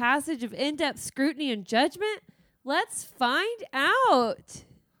Howlerpod passage of in-depth scrutiny and judgment? Let's find out.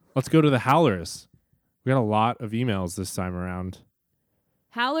 Let's go to the Howlers. We got a lot of emails this time around.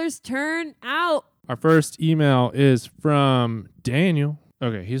 Howlers turn out. Our first email is from Daniel.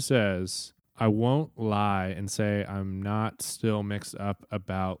 Okay, he says, I won't lie and say I'm not still mixed up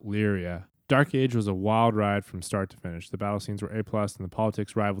about Lyria. Dark Age was a wild ride from start to finish. The battle scenes were A+, and the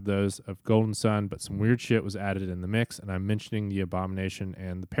politics rivaled those of Golden Sun, but some weird shit was added in the mix, and I'm mentioning the Abomination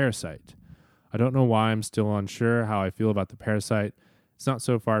and the Parasite. I don't know why I'm still unsure how I feel about the Parasite. It's not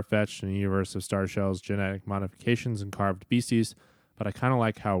so far-fetched in the universe of star shells, genetic modifications, and carved beasties, but I kind of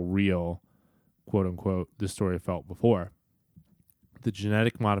like how real, quote-unquote, this story felt before. The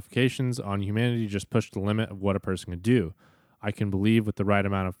genetic modifications on humanity just pushed the limit of what a person could do. I can believe with the right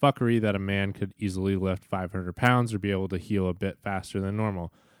amount of fuckery that a man could easily lift 500 pounds or be able to heal a bit faster than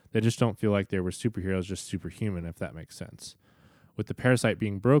normal. They just don't feel like they were superheroes, just superhuman, if that makes sense. With the Parasite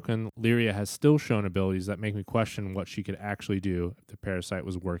being broken, Lyria has still shown abilities that make me question what she could actually do if the Parasite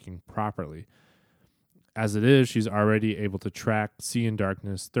was working properly. As it is, she's already able to track, see in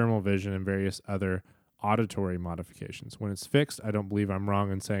darkness, thermal vision, and various other auditory modifications. When it's fixed, I don't believe I'm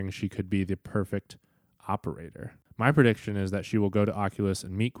wrong in saying she could be the perfect operator. My prediction is that she will go to Oculus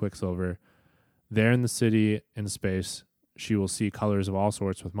and meet Quicksilver. There in the city, in space, she will see colors of all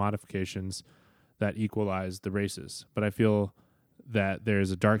sorts with modifications that equalize the races. But I feel that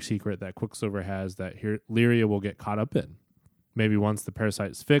there's a dark secret that Quicksilver has that Lyria will get caught up in. Maybe once the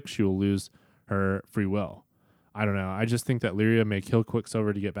Parasite is fixed, she will lose her free will. I don't know. I just think that Lyria may kill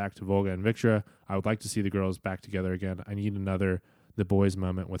Quicksilver to get back to Volga and Victra. I would like to see the girls back together again. I need another The Boys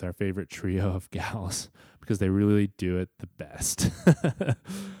moment with our favorite trio of gals because they really do it the best.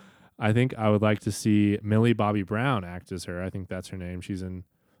 I think I would like to see Millie Bobby Brown act as her. I think that's her name. She's in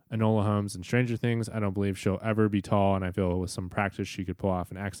Enola Holmes and Stranger Things. I don't believe she'll ever be tall, and I feel with some practice she could pull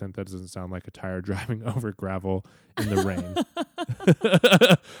off an accent that doesn't sound like a tire driving over gravel in the rain.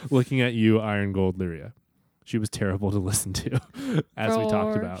 Looking at you, Iron Gold Lyria. She was terrible to listen to, as we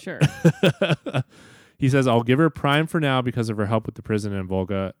talked about. Sure. He says, I'll give her Prime for now because of her help with the prison in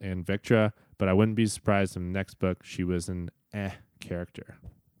Volga and Victra, but I wouldn't be surprised in the next book she was an character.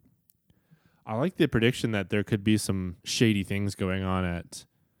 I like the prediction that there could be some shady things going on at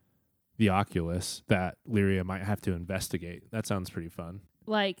the Oculus that Lyria might have to investigate. That sounds pretty fun.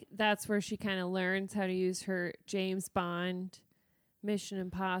 Like, that's where she kind of learns how to use her James Bond, Mission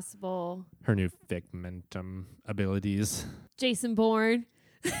Impossible, her new Figmentum abilities. Jason Bourne.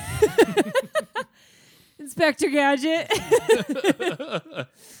 Inspector Gadget.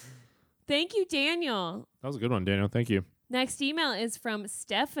 Thank you, Daniel. That was a good one, Daniel. Thank you. Next email is from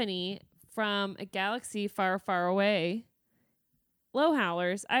Stephanie from a galaxy far, far away. Low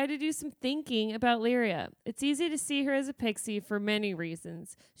Howlers, I had to do some thinking about Lyria. It's easy to see her as a pixie for many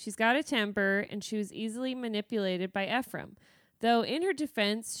reasons. She's got a temper, and she was easily manipulated by Ephraim. Though in her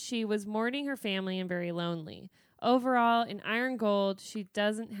defense, she was mourning her family and very lonely. Overall, in Iron Gold, she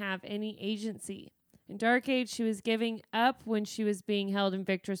doesn't have any agency. In Dark Age, she was giving up when she was being held in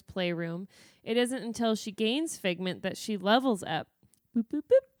Victra's playroom. It isn't until she gains Figment that she levels up. Boop, boop,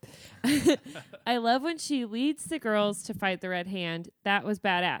 boop. I love when she leads the girls to fight the Red Hand. That was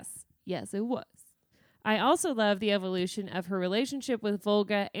badass. Yes, it was. I also love the evolution of her relationship with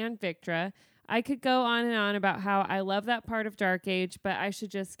Volga and Victra. I could go on and on about how I love that part of Dark Age, but I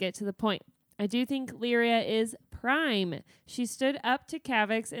should just get to the point. I do think Lyria is prime. She stood up to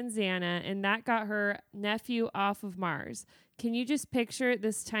Kavix and Xana, and that got her nephew off of Mars. Can you just picture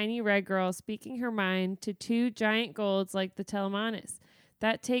this tiny red girl speaking her mind to two giant golds like the Telemanus?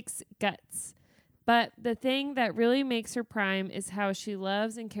 That takes guts. But the thing that really makes her prime is how she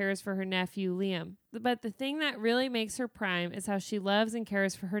loves and cares for her nephew, Liam.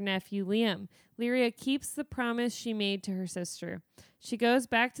 Lyria keeps the promise she made to her sister. She goes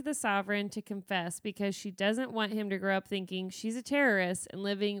back to the Sovereign to confess because she doesn't want him to grow up thinking she's a terrorist and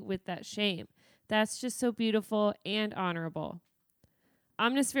living with that shame. That's just so beautiful and honorable.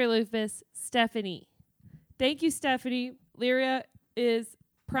 Omnisphere Lupus, Stephanie. Thank you, Stephanie. Lyria is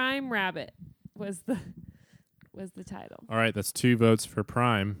Prime Rabbit was the title. All right, that's 2 votes for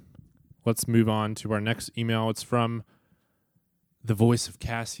Prime. Let's move on to our next email. It's from the voice of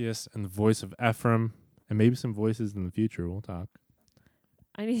Cassius and the voice of Ephraim, and maybe some voices in the future. We'll talk.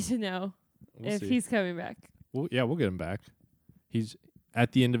 I need to know if he's coming back. Well, yeah, we'll get him back. He's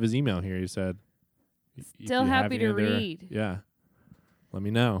at the end of his email here. He said, still happy to read. Yeah. Let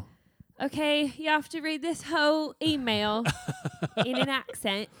me know. Okay, you have to read this whole email in an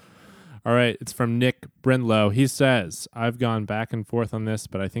accent. All right, it's from Nick Brindlow. He says, I've gone back and forth on this,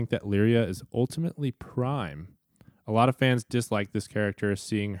 but I think that Lyria is ultimately Prime. A lot of fans dislike this character,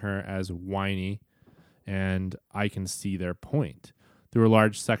 seeing her as whiny, and I can see their point. Through a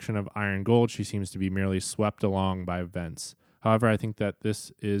large section of Iron Gold, she seems to be merely swept along by events. However, I think that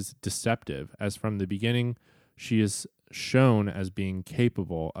this is deceptive, as from the beginning, she is shown as being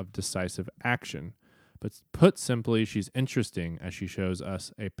capable of decisive action. But put simply, she's interesting as she shows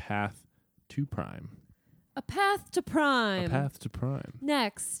us a path to Prime. A path to Prime. A path to Prime.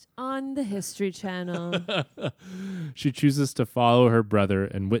 Next on the History Channel. She chooses to follow her brother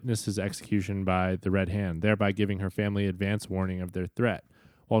and witness his execution by the Red Hand, thereby giving her family advance warning of their threat.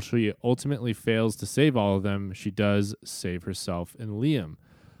 While she ultimately fails to save all of them, she does save herself and Liam.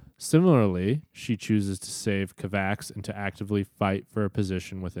 Similarly, she chooses to save Kavax and to actively fight for a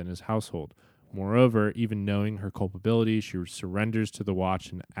position within his household. Moreover, even knowing her culpability, she surrenders to the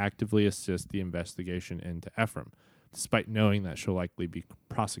Watch and actively assists the investigation into Ephraim, despite knowing that she'll likely be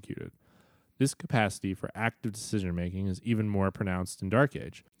prosecuted. This capacity for active decision-making is even more pronounced in Dark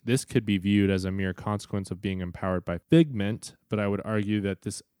Age. This could be viewed as a mere consequence of being empowered by Figment, but I would argue that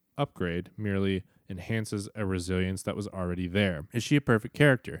this upgrade merely enhances a resilience that was already there. Is she a perfect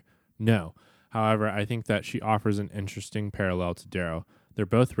character? No. However, I think that she offers an interesting parallel to Darrow. They're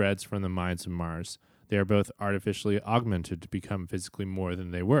both Reds from the Mines of Mars. They are both artificially augmented to become physically more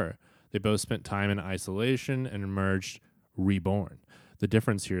than they were. They both spent time in isolation and emerged reborn. The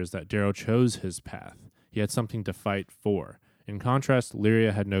difference here is that Darrow chose his path. He had something to fight for. In contrast,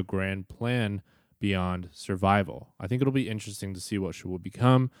 Lyria had no grand plan beyond survival. I think it'll be interesting to see what she will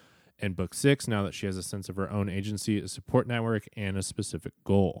become in Book 6 now that she has a sense of her own agency, a support network, and a specific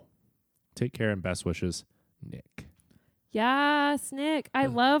goal. Take care and best wishes, Nick. Yes, Nick. I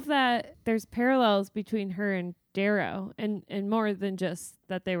love that there's parallels between her and Darrow, and more than just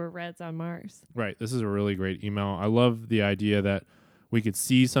that they were Reds on Mars. Right. This is a really great email. I love the idea that we could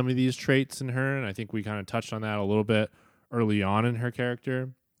see some of these traits in her, and I think we kind of touched on that a little bit early on in her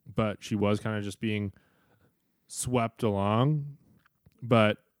character, but she was kind of just being swept along.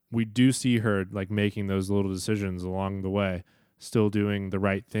 But we do see her like making those little decisions along the way, still doing the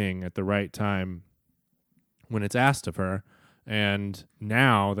right thing at the right time when it's asked of her. And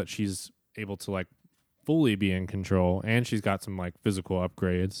now that she's able to like fully be in control and she's got some like physical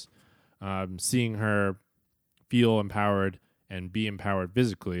upgrades, seeing her feel empowered and be empowered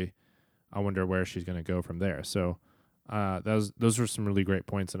physically, I wonder where she's going to go from there. So those were some really great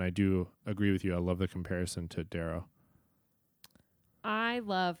points, and I do agree with you. I love the comparison to Darrow. I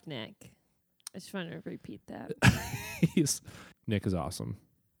love Nick. I just want to repeat that. Nick is awesome.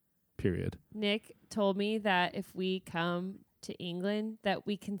 Period. Nick told me that if we come to England, that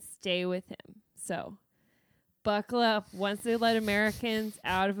we can stay with him. So buckle up once they let Americans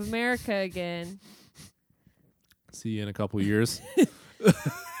out of America again. See you in a couple years.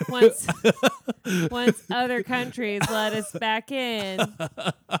 Once other countries let us back in,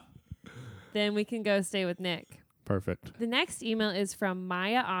 then we can go stay with Nick. Perfect. The next email is from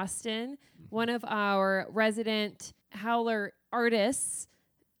Maya Austin, one of our resident Howler artists.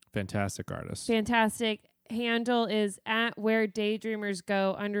 Fantastic artist. Fantastic. Handle is at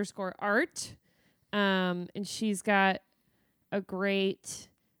wheredaydreamersgo_art. And she's got a great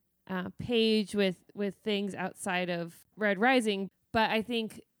page with things outside of Red Rising. But I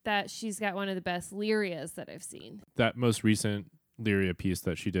think that she's got one of the best Lyrias that I've seen. That most recent Lyria piece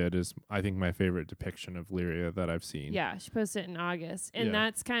that she did is, I think, my favorite depiction of Lyria that I've seen. Yeah, she posted it in August. And Yeah.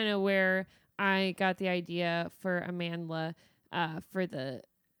 that's kind of where I got the idea for Amandla for the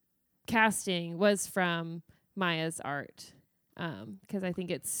casting was from Maya's art. Because I think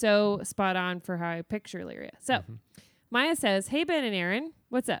it's so spot on for how I picture Lyria. So Maya says, "Hey, Ben and Aaron,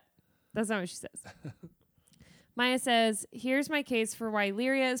 what's up?" That's not what she says. Maya says, "Here's my case for why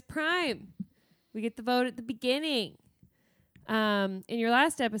Lyria is prime. We get the vote at the beginning. In your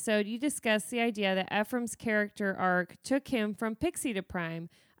last episode, you discussed the idea that Ephraim's character arc took him from Pixie to Prime.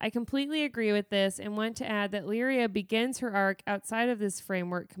 I completely agree with this and want to add that Lyria begins her arc outside of this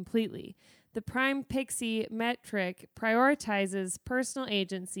framework completely. The Prime Pixie metric prioritizes personal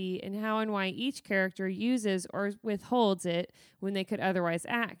agency and how and why each character uses or withholds it when they could otherwise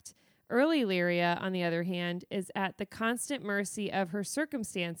act. Early Lyria, on the other hand, is at the constant mercy of her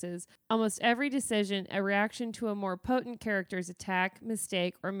circumstances, almost every decision a reaction to a more potent character's attack,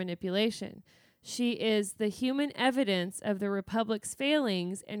 mistake, or manipulation. She is the human evidence of the Republic's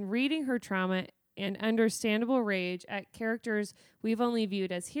failings, and reading her trauma and understandable rage at characters we've only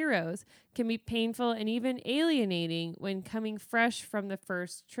viewed as heroes can be painful and even alienating when coming fresh from the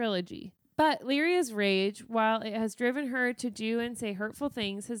first trilogy. But Lyria's rage, while it has driven her to do and say hurtful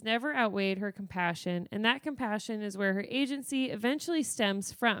things, has never outweighed her compassion, and that compassion is where her agency eventually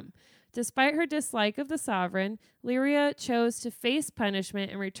stems from. Despite her dislike of the sovereign, Lyria chose to face punishment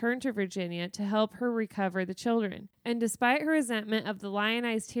and return to Virginia to help her recover the children. And despite her resentment of the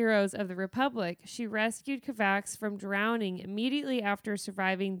lionized heroes of the Republic, she rescued Kavax from drowning immediately after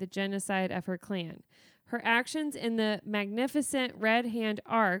surviving the genocide of her clan. Her actions in the magnificent Red Hand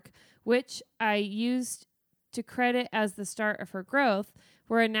arc, which I used to credit as the start of her growth,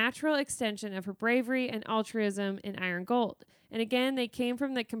 were a natural extension of her bravery and altruism in Iron Gold. And again, they came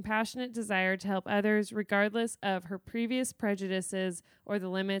from the compassionate desire to help others regardless of her previous prejudices or the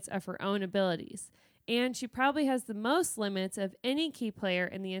limits of her own abilities. And she probably has the most limits of any key player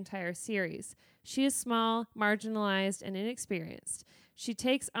in the entire series. She is small, marginalized, and inexperienced. She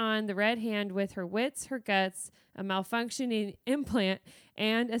takes on the Red Hand with her wits, her guts, a malfunctioning implant,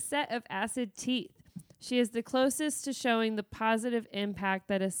 and a set of acid teeth. She is the closest to showing the positive impact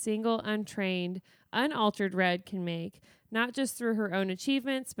that a single untrained, unaltered Red can make, not just through her own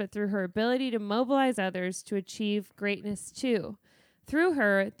achievements, but through her ability to mobilize others to achieve greatness too. Through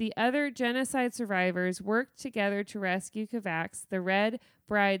her, the other genocide survivors worked together to rescue Kavax. The Red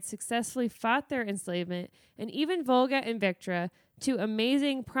Bride successfully fought their enslavement, and even Volga and Victra, two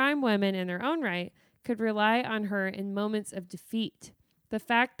amazing prime women in their own right, could rely on her in moments of defeat. The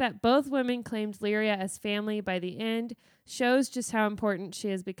fact that both women claimed Lyria as family by the end shows just how important she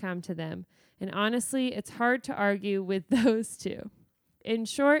has become to them. And honestly, it's hard to argue with those two. In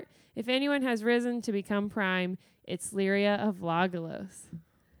short, if anyone has risen to become prime, it's Lyria of Logolos.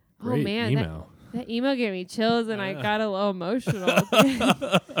 Great oh man, email. that email gave me chills and I got a little emotional.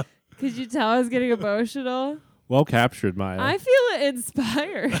 Could you tell I was getting emotional? Well captured, Maya. I feel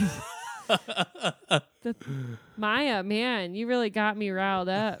inspired. Maya, man, you really got me riled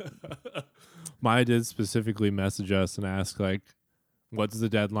up. Maya did specifically message us and ask, like, what's the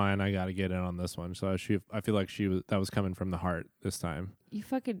deadline? I got to get in on this one. So I feel like that was coming from the heart this time. You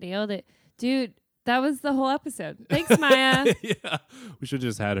fucking nailed it. Dude, that was the whole episode. Thanks, Maya. Yeah. We should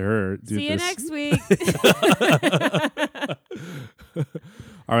just had her do See this. you next week.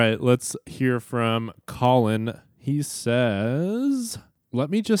 All right, let's hear from Colin. He says, let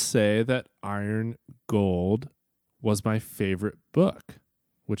me just say that Iron Gold was my favorite book,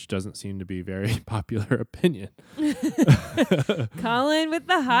 which doesn't seem to be very popular opinion. Colin with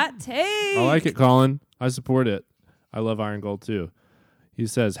the hot take. I like it, Colin. I support it. I love Iron Gold too. He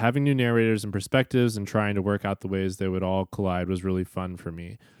says, having new narrators and perspectives and trying to work out the ways they would all collide was really fun for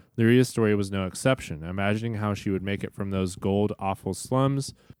me. Lyria's story was no exception. Imagining how she would make it from those gold, awful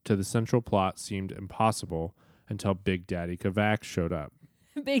slums to the central plot seemed impossible until Big Daddy Kavax showed up.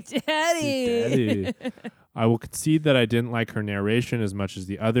 Big Daddy. Big Daddy. I will concede that I didn't like her narration as much as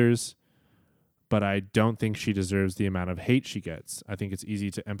the others, but I don't think she deserves the amount of hate she gets. I think it's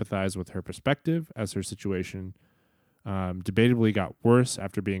easy to empathize with her perspective as her situation debatably got worse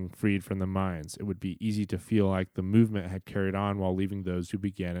after being freed from the mines. It would be easy to feel like the movement had carried on while leaving those who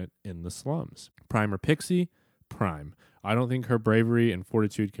began it in the slums. Prime or Pixie? Prime. I don't think her bravery and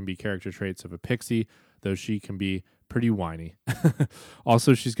fortitude can be character traits of a Pixie, though she can be pretty whiny.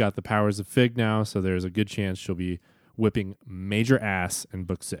 Also, she's got the powers of Fig now, so there's a good chance she'll be whipping major ass in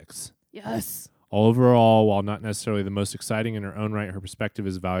book 6. Yes. Overall, while not necessarily the most exciting in her own right, her perspective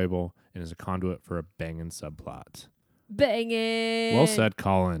is valuable and is a conduit for a banging subplot. Banging. Well said,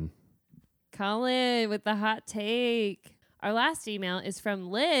 Colin. Colin with the hot take. Our last email is from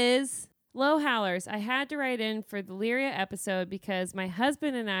Liz. Low howlers, I had to write in for the Lyria episode because my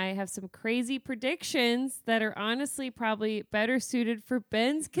husband and I have some crazy predictions that are honestly probably better suited for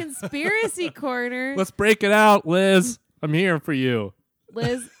Ben's conspiracy corner. Let's break it out, Liz. I'm here for you.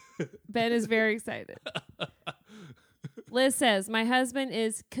 Liz, Ben is very excited. Liz says, my husband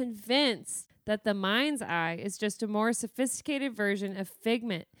is convinced that the Mind's Eye is just a more sophisticated version of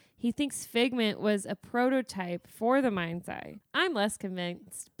Figment. He thinks Figment was a prototype for the Mind's Eye. I'm less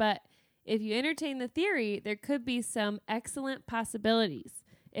convinced, but if you entertain the theory, there could be some excellent possibilities.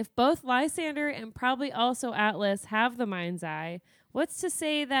 If both Lysander and probably also Atlas have the Mind's Eye, what's to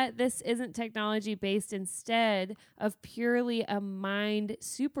say that this isn't technology based instead of purely a mind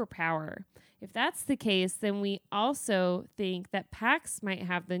superpower? If that's the case, then we also think that Pax might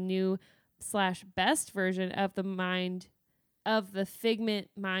have the new / best version of the Figment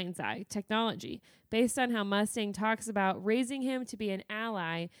Mind's Eye technology, based on how Mustang talks about raising him to be an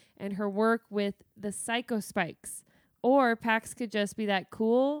ally and her work with the Psychospikes. Or Pax could just be that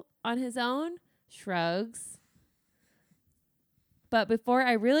cool on his own. Shrugs. But before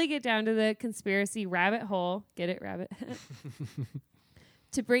I really get down to the conspiracy rabbit hole, get it, rabbit?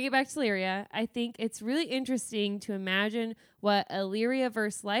 to bring it back to Lyria, I think it's really interesting to imagine what a Lyria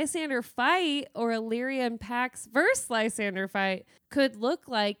versus Lysander fight or a Lyria and Pax versus Lysander fight could look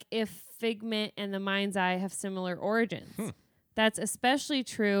like if Figment and the Mind's Eye have similar origins. That's especially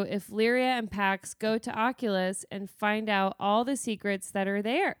true if Lyria and Pax go to Oculus and find out all the secrets that are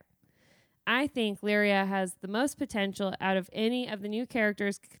there. I think Lyria has the most potential out of any of the new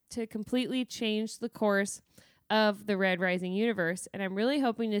characters to completely change the course of the Red Rising universe, and I'm really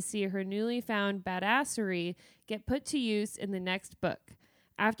hoping to see her newly found badassery get put to use in the next book.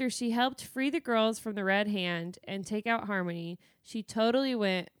 After she helped free the girls from the Red Hand and take out Harmony, she totally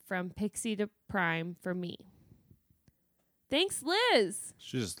went from Pixie to Prime for me. Thanks, Liz.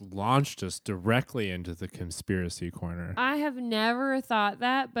 She just launched us directly into the conspiracy corner. I have never thought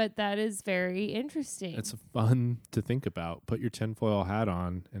that, but that is very interesting. It's fun to think about. Put your tinfoil hat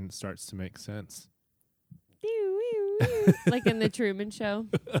on and it starts to make sense. Like in the Truman Show.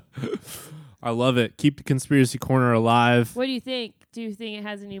 I love it. Keep the conspiracy corner alive. What do you think? Do you think it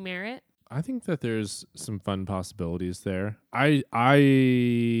has a new merit? I think that there's some fun possibilities there. I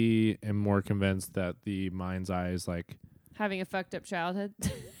am more convinced that the Mind's Eye is like having a fucked up childhood.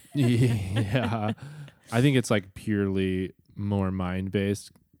 Yeah. I think it's like purely more mind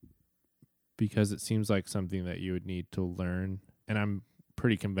based because it seems like something that you would need to learn. And I'm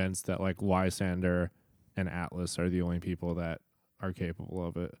pretty convinced that like Lysander and Atlas are the only people that are capable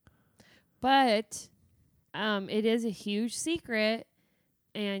of it. But it is a huge secret,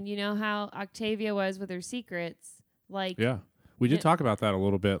 and you know how Octavia was with her secrets. Like, yeah, we did talk about that a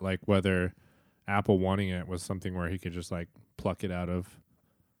little bit, like whether Apple wanting it was something where he could just like pluck it out of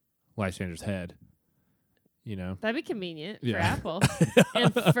Lysander's head. You know, that'd be convenient for Apple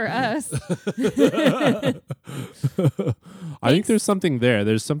and for us. I think there's something there.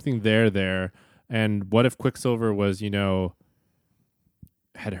 There's something there. And what if Quicksilver was, you know,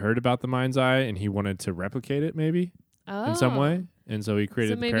 had heard about the Mind's Eye and he wanted to replicate it maybe in some way? And so he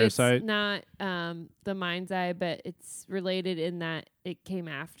created the parasite. It's not the Mind's Eye, but it's related in that it came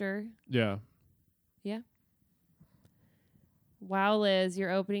after. Yeah. Yeah. Wow, Liz,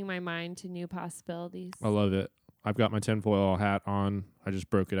 you're opening my mind to new possibilities. I love it. I've got my tinfoil hat on. I just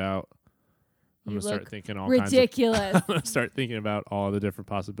broke it out. I'm going to start thinking all ridiculous. I'm going to start thinking about all the different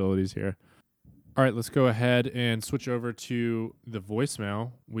possibilities here. All right, let's go ahead and switch over to the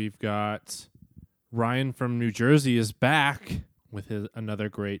voicemail. We've got Ryan from New Jersey is back with another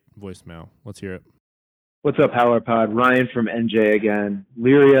great voicemail. Let's hear it. What's up, Howler Pod? Ryan from NJ again.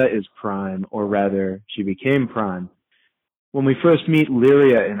 Lyria is Prime, or rather, she became Prime. When we first meet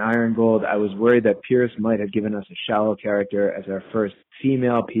Lyria in Iron Gold, I was worried that Pierce might have given us a shallow character as our first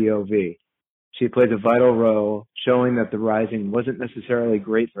female POV. She plays a vital role, showing that the Rising wasn't necessarily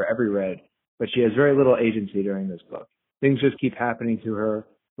great for every Red, but she has very little agency during this book. Things just keep happening to her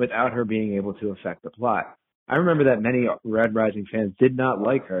without her being able to affect the plot. I remember that many Red Rising fans did not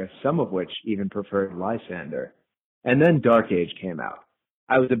like her, some of which even preferred Lysander. And then Dark Age came out.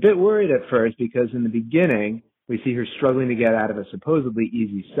 I was a bit worried at first because in the beginning, we see her struggling to get out of a supposedly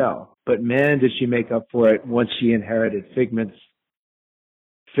easy cell. But man, did she make up for it once she inherited Figment.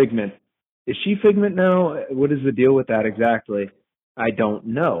 Is she Figment now? What is the deal with that exactly? I don't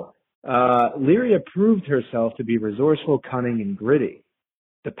know. Lyria proved herself to be resourceful, cunning, and gritty.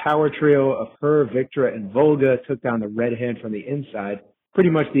 The power trio of her, Victra, and Volga took down the Red Hand from the inside, pretty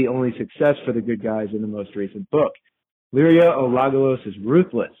much the only success for the good guys in the most recent book. Lyria Olagalos is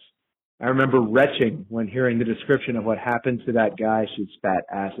ruthless. I remember retching when hearing the description of what happened to that guy she spat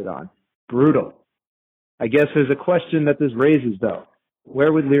acid on. Brutal. I guess there's a question that this raises, though.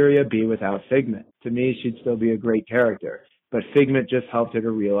 Where would Lyria be without Figment? To me, she'd still be a great character, but Figment just helped her to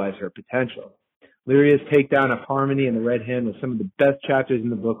realize her potential. Lyria's takedown of Harmony and the Red Hand was some of the best chapters in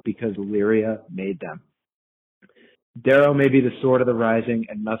the book because Lyria made them. Darrow may be the sword of the Rising,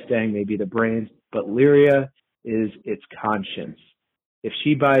 and Mustang may be the brains, but Lyria is its conscience. If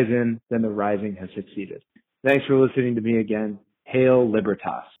she buys in, then the Rising has succeeded. Thanks for listening to me again. Hail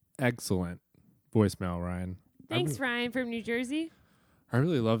Libertas. Excellent voicemail, Ryan. Thanks, Ryan from New Jersey. I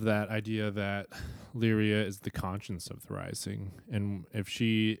really love that idea that Lyria is the conscience of the Rising. And if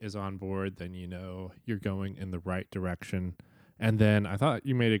she is on board, then you know you're going in the right direction. And then I thought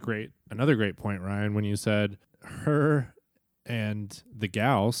you made another great point, Ryan, when you said her and the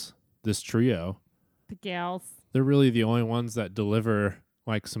gals, this trio. The gals. They're really the only ones that deliver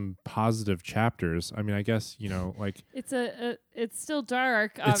like some positive chapters. I mean, I guess, you know, like it's still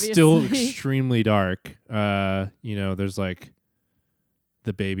dark, obviously. It's still extremely dark. You know, there's like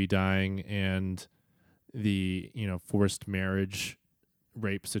the baby dying and the, you know, forced marriage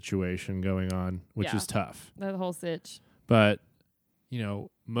rape situation going on, which is tough. The whole sitch. But,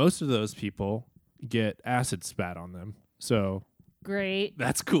 most of those people get acid spat on them. So Great.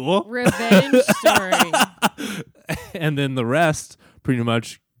 that's cool. Revenge story. And then the rest pretty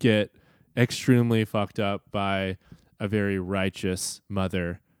much get extremely fucked up by a very righteous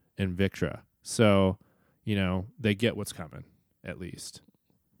mother in Victra. So, they get what's coming, at least.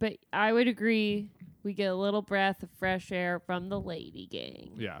 But I would agree we get a little breath of fresh air from the lady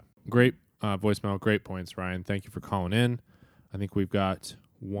gang. Yeah. Great voicemail. Great points, Ryan. Thank you for calling in. I think we've got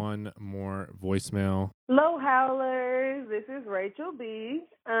one more voicemail. Hello, Howlers. This is Rachel B.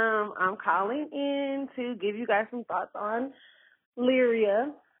 I'm calling in to give you guys some thoughts on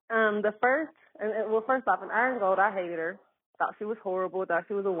Lyria. First off, in Iron Gold, I hated her. Thought she was horrible. Thought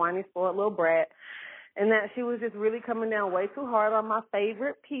she was a whiny, spoiled little brat. And that she was just really coming down way too hard on my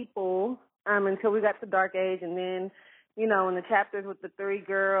favorite people until we got to Dark Age. And then, in the chapters with the 3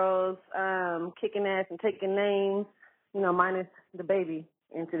 girls kicking ass and taking names, minus the baby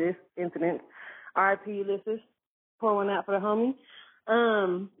into this incident. R.I.P. Ulysses, pouring out for the homie.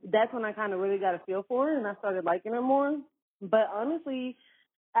 That's when I kind of really got a feel for her, and I started liking her more. But honestly,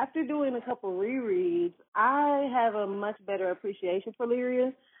 after doing a couple rereads, I have a much better appreciation for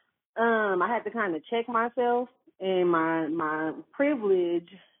Lyria. I had to kind of check myself and my privilege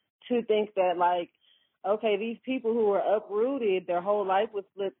to think that, like, okay, these people who were uprooted, their whole life was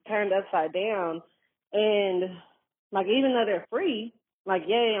turned upside down, and, like, even though they're free, like,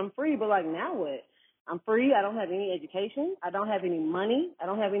 yay, I'm free, but, like, now what? I'm free. I don't have any education. I don't have any money. I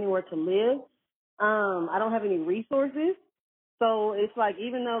don't have anywhere to live. I don't have any resources. So it's like,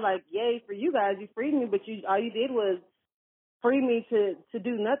 even though, like, yay for you guys, you freed me, but all you did was free me to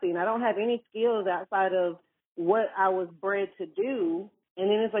do nothing. I don't have any skills outside of what I was bred to do. And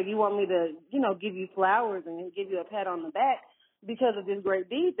then it's like, you want me to, give you flowers and give you a pat on the back because of this great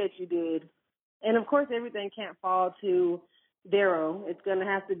deed that you did. And of course, everything can't fall to Darrow. It's going to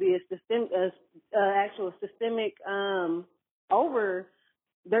have to be actual systemic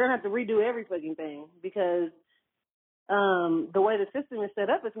they're going to have to redo every fucking thing because the way the system is set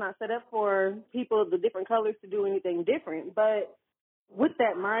up, it's not set up for people of the different colors to do anything different. But with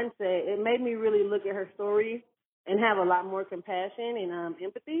that mindset, it made me really look at her story and have a lot more compassion and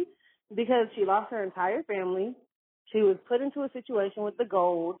empathy because she lost her entire family. She was put into a situation with the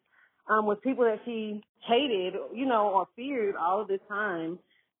gold, with people that she hated, or feared all of this time.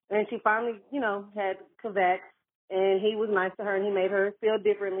 And she finally, had Kavak, and he was nice to her and he made her feel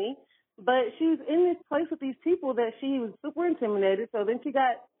differently. But she was in this place with these people that she was super intimidated. So then she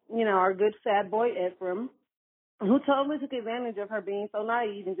got, our good sad boy Ephraim, who totally took advantage of her being so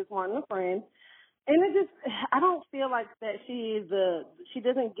naive and just wanting a friend. And I don't feel like that she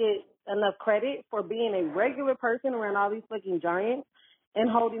doesn't get enough credit for being a regular person around all these fucking giants and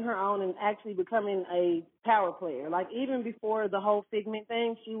holding her own and actually becoming a power player. Like, even before the whole Figment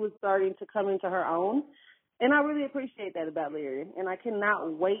thing, she was starting to come into her own. And I really appreciate that about Lyria. And I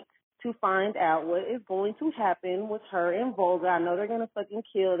cannot wait to find out what is going to happen with her and Volga. I know they're going to fucking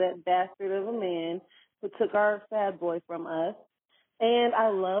kill that bastard of a man who took our sad boy from us. And I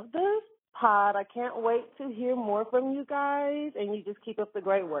love this pod. I can't wait to hear more from you guys. And you just keep up the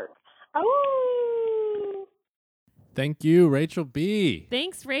great work. Oh! Thank you, Rachel B.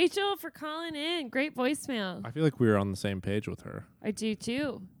 Thanks, Rachel, for calling in. Great voicemail. I feel like we were on the same page with her. I do,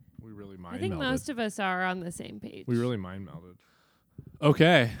 too. We really I think most of us are on the same page. We really mind melded.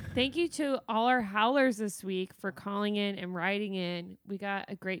 Okay. Thank you to all our howlers this week for calling in and writing in. We got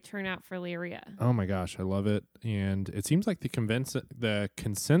a great turnout for Lyria. Oh my gosh, I love it. And it seems like the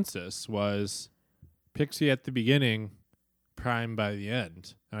consensus was Pixie at the beginning, Prime by the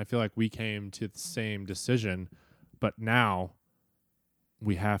end. And I feel like we came to the same decision, but now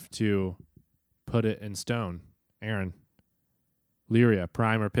we have to put it in stone. Aaron, Lyria,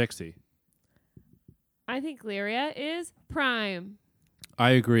 Prime or Pixie? I think Lyria is Prime.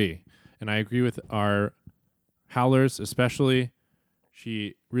 I agree. And I agree with our howlers, especially.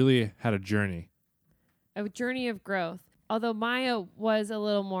 She really had a journey. A journey of growth. Although Maya was a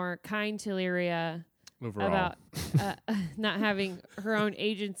little more kind to Lyria Overall. about not having her own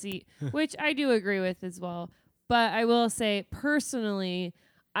agency, which I do agree with as well. But I will say, personally,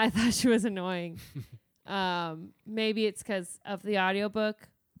 I thought she was annoying. Maybe it's because of the audiobook,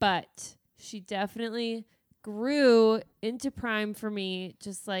 but she definitely grew into Prime for me,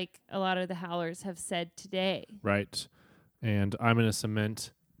 just like a lot of the howlers have said today. Right. And I'm going to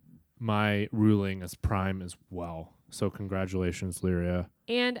cement my ruling as Prime as well. So congratulations, Lyria.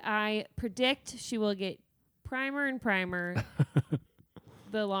 And I predict she will get primer and primer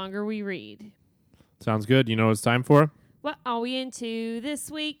the longer we read. Sounds good. You know what it's time for? What are we into this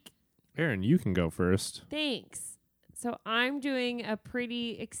week? Aaron, you can go first. Thanks. So I'm doing a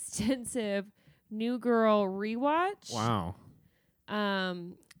pretty extensive New Girl rewatch. Wow.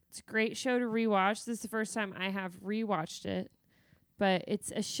 It's a great show to rewatch. This is the first time I have rewatched it. But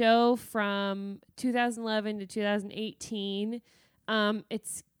it's a show from 2011 to 2018.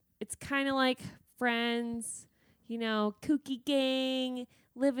 It's kind of like Friends, kooky gang,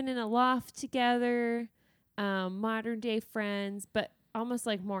 living in a loft together, modern day Friends, but almost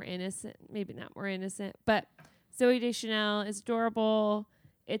like more innocent. Maybe not more innocent, but Zooey Deschanel is adorable.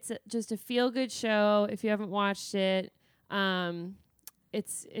 It's just a feel good show. If you haven't watched it,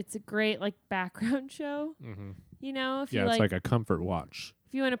 it's a great like background show. Mm-hmm. If Yeah, you it's like a comfort watch.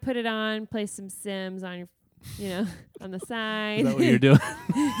 if you want to put it on, play some Sims on your, on the side. Is that what you're doing?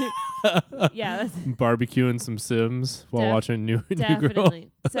 Yeah, that's Barbecuing some Sims while watching New Girl.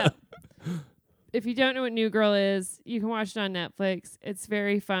 definitely. So, if you don't know what New Girl is, you can watch it on Netflix. It's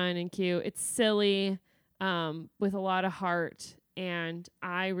very fun and cute. It's silly, with a lot of heart, and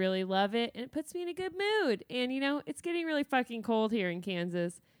I really love it. And it puts me in a good mood. And it's getting really fucking cold here in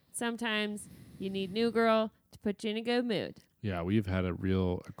Kansas. Sometimes you need New Girl to put you in a good mood. Yeah, we've had a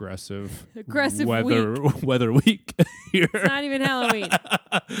real aggressive weather week here. It's not even Halloween.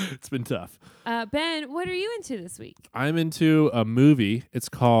 It's been tough. Ben, what are you into this week? I'm into a movie. It's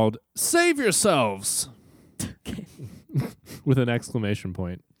called Save Yourselves. Okay. With an exclamation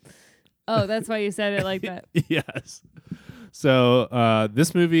point. Oh, that's why you said it like that. Yes. So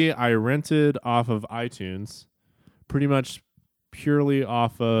this movie I rented off of iTunes, pretty much purely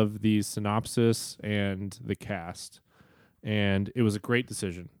off of the synopsis and the cast. And it was a great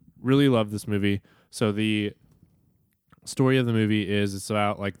decision. Really love this movie. So the story of the movie is it's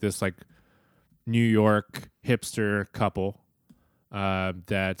about like this like New York hipster couple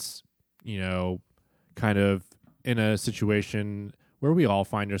that's, kind of in a situation where we all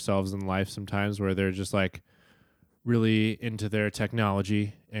find ourselves in life sometimes, where they're just like really into their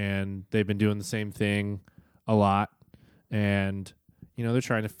technology and they've been doing the same thing a lot. And they're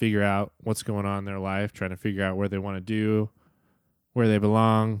trying to figure out what's going on in their life, trying to figure out where they want to do, where they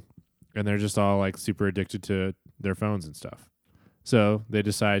belong, and they're just all like super addicted to their phones and stuff. So they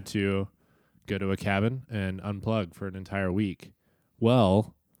decide to go to a cabin and unplug for an entire week.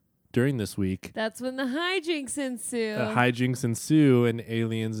 Well, during this week, That's when the hijinks ensue. the hijinks ensue and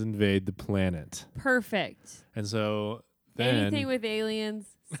aliens invade the planet. Perfect. And so then Anything with aliens,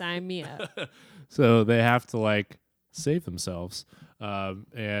 sign me up. so they have to like save themselves.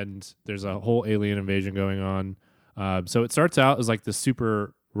 And there's a whole alien invasion going on. So it starts out as like this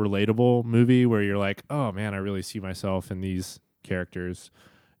super relatable movie where you're like, oh man, I really see myself in these characters.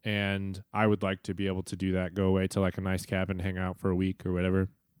 And I would like to be able to do that, go away to like a nice cabin, hang out for a week or whatever,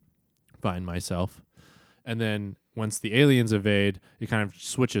 find myself. And then once the aliens invade, it kind of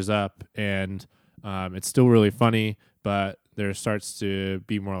switches up and it's still really funny, but there starts to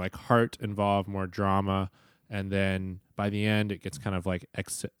be more like heart involved, more drama. And then by the end, it gets kind of like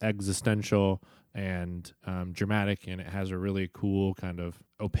existential and dramatic, and it has a really cool kind of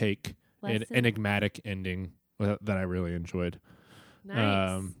opaque and enigmatic ending that I really enjoyed.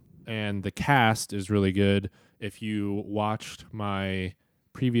 Nice. And the cast is really good. If you watched my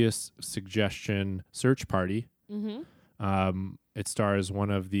previous suggestion, Search Party, it stars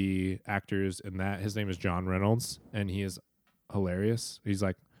one of the actors in that. His name is John Reynolds, and he is hilarious. He's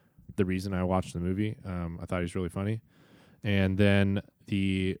like the reason I watched the movie. I thought he's really funny. And then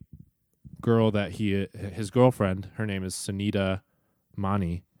the girl that his girlfriend, her name is Sunita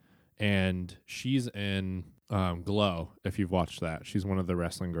Mani, and she's in Glow. If you've watched that, she's one of the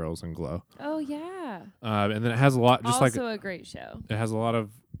wrestling girls in Glow. Oh yeah. And then it has a lot, just also like a great show. it has a lot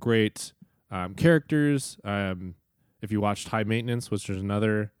of great characters. If you watched High Maintenance, which is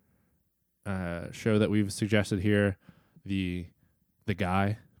another show that we've suggested here, the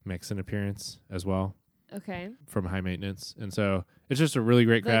guy makes an appearance as well Okay. from High Maintenance, and so it's just a really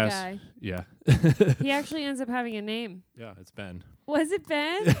great The cast. guy. Yeah, He actually ends up having a name. yeah, it's Ben. Was it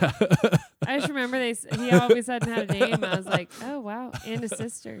Ben? I just remember he always hadn't had a name. I was like, oh wow, and a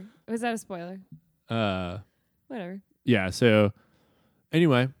sister. Was that a spoiler? Whatever. Yeah. So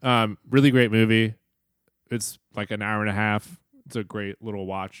anyway, really great movie. It's like an hour and a half. It's a great little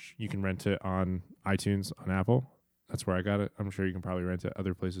watch. You can rent it on iTunes, on Apple. That's where I got it. I'm sure you can probably rent it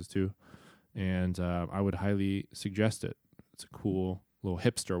other places too. And I would highly suggest it. It's a cool little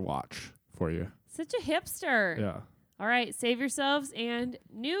hipster watch for you. Such a hipster. Yeah. All right, save yourselves and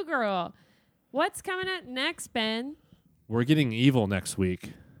New Girl. What's coming up next, Ben? We're getting evil next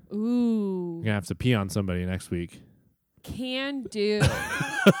week. Ooh. We're going to have to pee on somebody next week. Can do.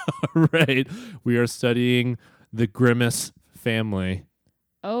 Right. We are studying the Grimace family.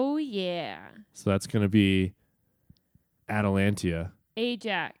 Oh, yeah. So that's going to be Atalantia,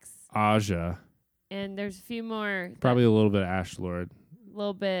 Ajax. Aja, And there's a few more. probably a little bit of Ashlord. A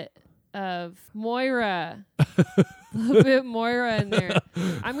little bit of Moira. A little bit Moira in there.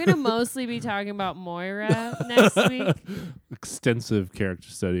 I'm going to mostly be talking about Moira next week. Extensive character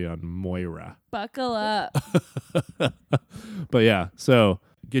study on Moira. Buckle up. But yeah, so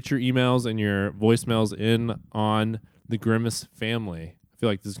get your emails and your voicemails in on the Grimace family. I feel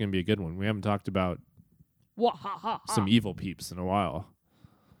like this is going to be a good one. We haven't talked about some evil peeps in a while.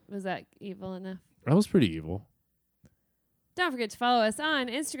 Was that evil enough? That was pretty evil. Don't forget to follow us on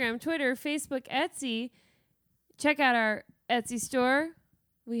Instagram, Twitter, Facebook, Etsy. Check out our Etsy store.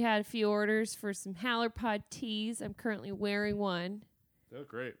 We had a few orders for some HowlerPod tees. I'm currently wearing one. They look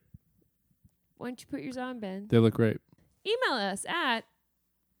great. Why don't you put yours on, Ben? They look great. Email us at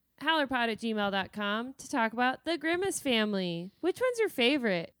howlerpod@gmail.com to talk about the Grimace family. Which one's your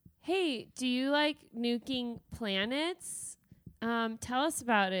favorite? Hey, do you like nuking planets? Tell us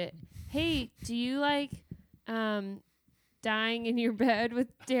about it. Hey, do you like dying in your bed with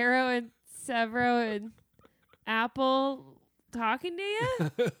Darrow and Severo and Apple talking to you?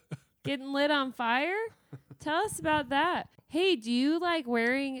 Getting lit on fire? Tell us about that. Hey, do you like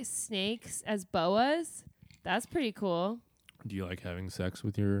wearing snakes as boas? That's pretty cool. Do you like having sex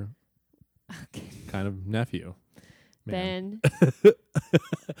with your kind of nephew? Man. Ben.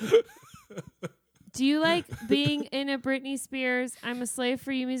 Do you like being in a Britney Spears I'm a Slave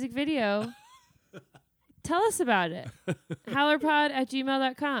for You music video? Tell us about it.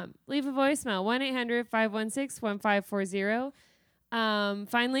 HowlerPod@gmail.com. Leave a voicemail, 1-800-516-1540.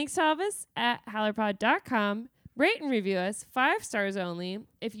 Find links to all of us at howlerpod.com. Rate and review us 5 stars only.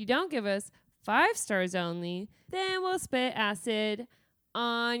 If you don't give us 5 stars only, then we'll spit acid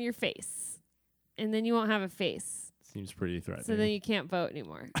on your face. And then you won't have a face. Seems pretty threatening. So then you can't vote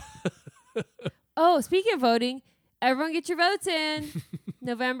anymore. Oh, speaking of voting, everyone get your votes in.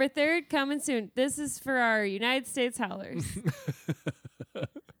 November 3rd, coming soon. This is for our United States Howlers.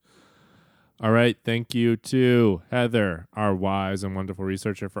 All right. Thank you to Heather, our wise and wonderful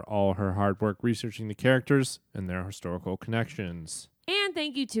researcher, for all her hard work researching the characters and their historical connections. And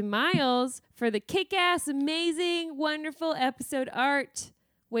thank you to Miles for the kick-ass, amazing, wonderful episode art.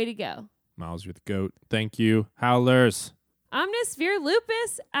 Way to go. Miles, you're the GOAT. Thank you, Howlers. Omnisphere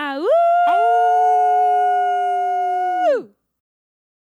Lupus. Ow!